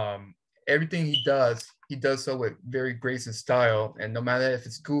too. Everything he does so with very grace and style. And no matter if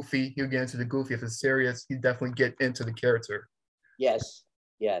it's goofy, he'll get into the goofy. If it's serious, he definitely get into the character. Yes.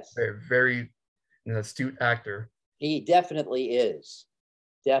 Very, very an astute actor. He definitely is.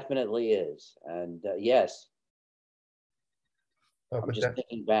 And yes. I'm just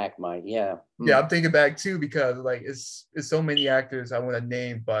thinking back, Yeah, I'm thinking back too because like it's so many actors I want to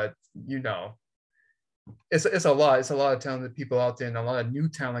name, but it's a lot. It's a lot of talented people out there and a lot of new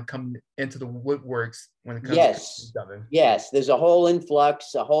talent coming into the woodworks when it comes to Yes, there's a whole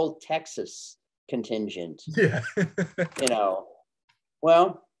influx, a whole Texas contingent. Yeah.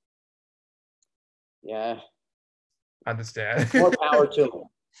 Well, yeah. I understand. More power to them.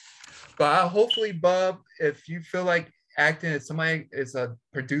 But hopefully, Bob, if you feel like acting, if somebody is a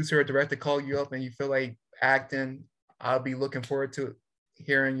producer or director call you up and you feel like acting, I'll be looking forward to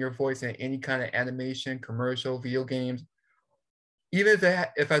hearing your voice in any kind of animation, commercial, video games. Even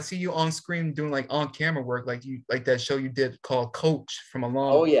if I see you on screen doing like on camera work, like that show you did called Coach from a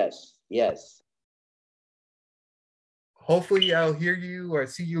long. Oh yes. Hopefully, I'll hear you or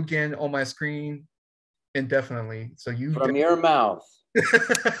see you again on my screen indefinitely. So you from your mouth.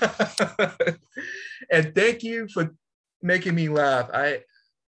 And thank you for making me laugh. I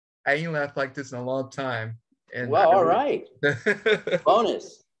ain't laughed like this in a long time. And well, all right.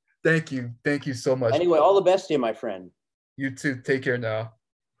 Bonus. Thank you so much. Anyway, all the best to you, my friend. You too. Take care now.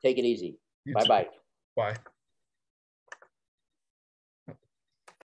 Take it easy. Bye-bye. Bye.